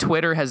me,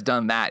 Twitter has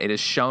done that. It has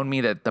shown me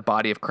that the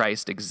body of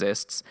Christ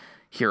exists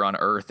here on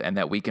earth and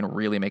that we can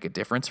really make a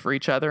difference for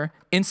each other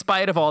in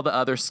spite of all the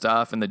other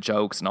stuff and the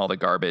jokes and all the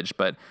garbage.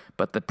 But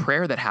the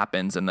prayer that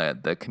happens in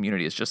the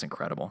community is just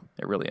incredible.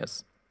 It really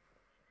is.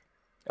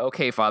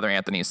 Okay, Father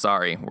Anthony,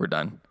 sorry, we're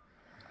done.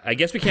 I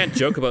guess we can't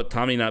joke about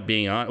Tommy not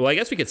being on. Well, I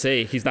guess we could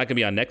say he's not going to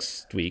be on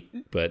next week,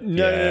 but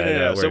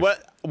No. So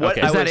what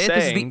Okay. I Is that was it? This is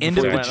saying the end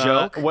of before the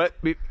we went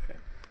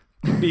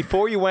joke?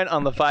 Before you went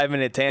on the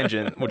 5-minute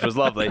tangent, which was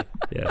lovely.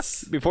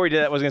 Yes. Before you did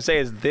that, what I was gonna say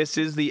is this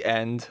is the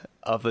end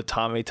of the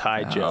Tommy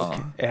Ty joke.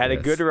 It had a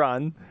yes. good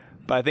run,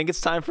 but I think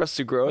it's time for us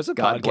to grow as a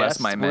God podcast. bless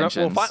my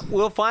mentions.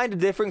 We'll find a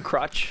different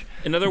crutch.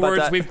 In other But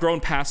words, that- we've grown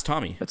past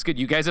Tommy. That's good.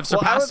 You guys have Well,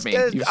 I surpassed was me.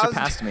 gonna- You've I was-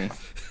 surpassed me.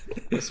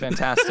 It's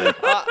fantastic.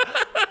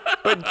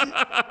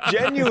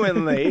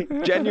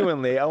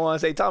 Genuinely, I want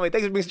to say, Tommy,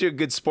 thanks for being such a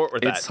good sport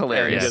with that. It's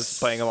hilarious. And just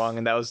playing along,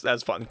 and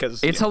that's fun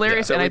because It's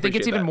hilarious, so and we I think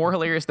it's appreciate even that. more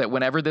hilarious that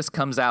whenever this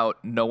comes out,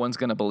 no one's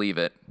going to believe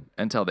it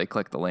until they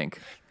click the link.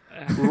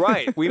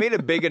 Right. We made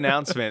a big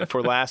announcement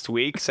for last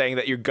week saying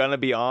that you're gonna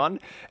be on,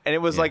 and it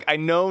was like, I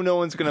know no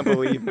one's gonna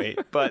believe me,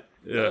 but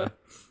Yeah.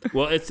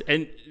 Well,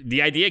 and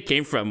the idea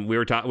came from we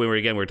were talking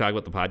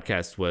about the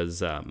podcast was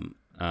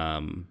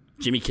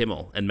Jimmy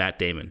Kimmel and Matt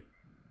Damon.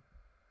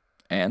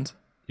 And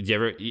Did you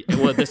ever?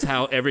 Well, this is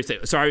how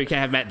sorry, we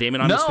can't have Matt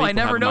Damon on this no, week. I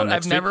never We'll have him know. on I've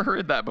next never week.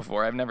 heard that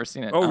before. I've never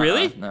seen it. Oh,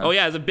 really? No. Oh,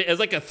 yeah. It's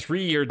like a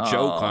 3-year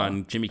joke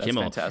on Jimmy that's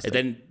Kimmel. fantastic.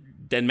 And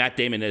then Matt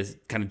Damon is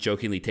kind of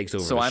jokingly takes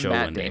over So the I'm show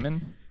Matt one day.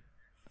 Damon.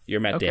 You're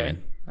Matt Okay,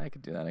 Damon. I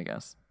could do that, I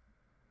guess.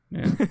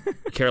 Yeah. You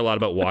care a lot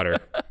about water.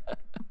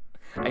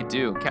 I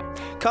do.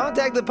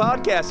 contact the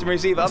podcast and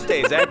receive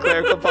updates at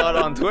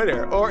ClericalPod on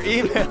Twitter or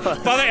email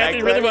us. Father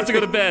Anthony really wants to go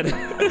to bed.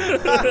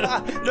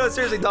 No,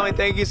 seriously, Tommy,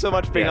 thank you so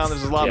much for being Yes. on.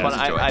 This was a lot of Yes,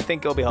 fun. enjoyed. I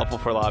think it'll be helpful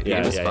for a lot of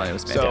Yeah, people. It was fun. It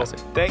was So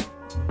fantastic.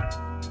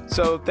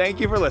 So thank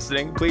you for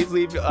listening. Please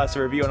leave us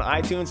a review on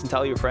iTunes and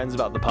tell your friends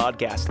about the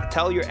podcast.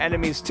 Tell your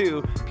enemies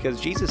too, because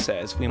Jesus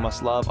says we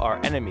must love our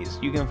enemies.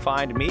 You can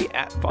find me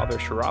at Father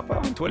Sharapa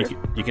on Twitter.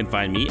 You can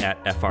find me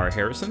at FR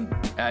Harrison.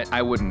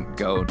 I wouldn't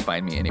go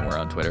find me anywhere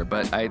on Twitter,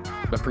 but I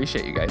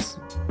appreciate you guys.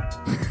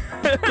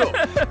 Cool.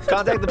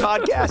 Contact the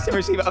podcast and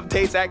receive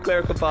updates at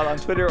ClericalPod on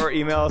Twitter or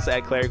email us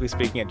at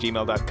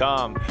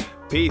clericallyspeaking@gmail.com.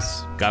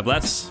 Peace. God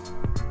bless.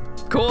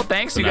 Cool.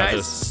 Thanks, you now guys.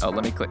 just- Oh,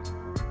 let me click.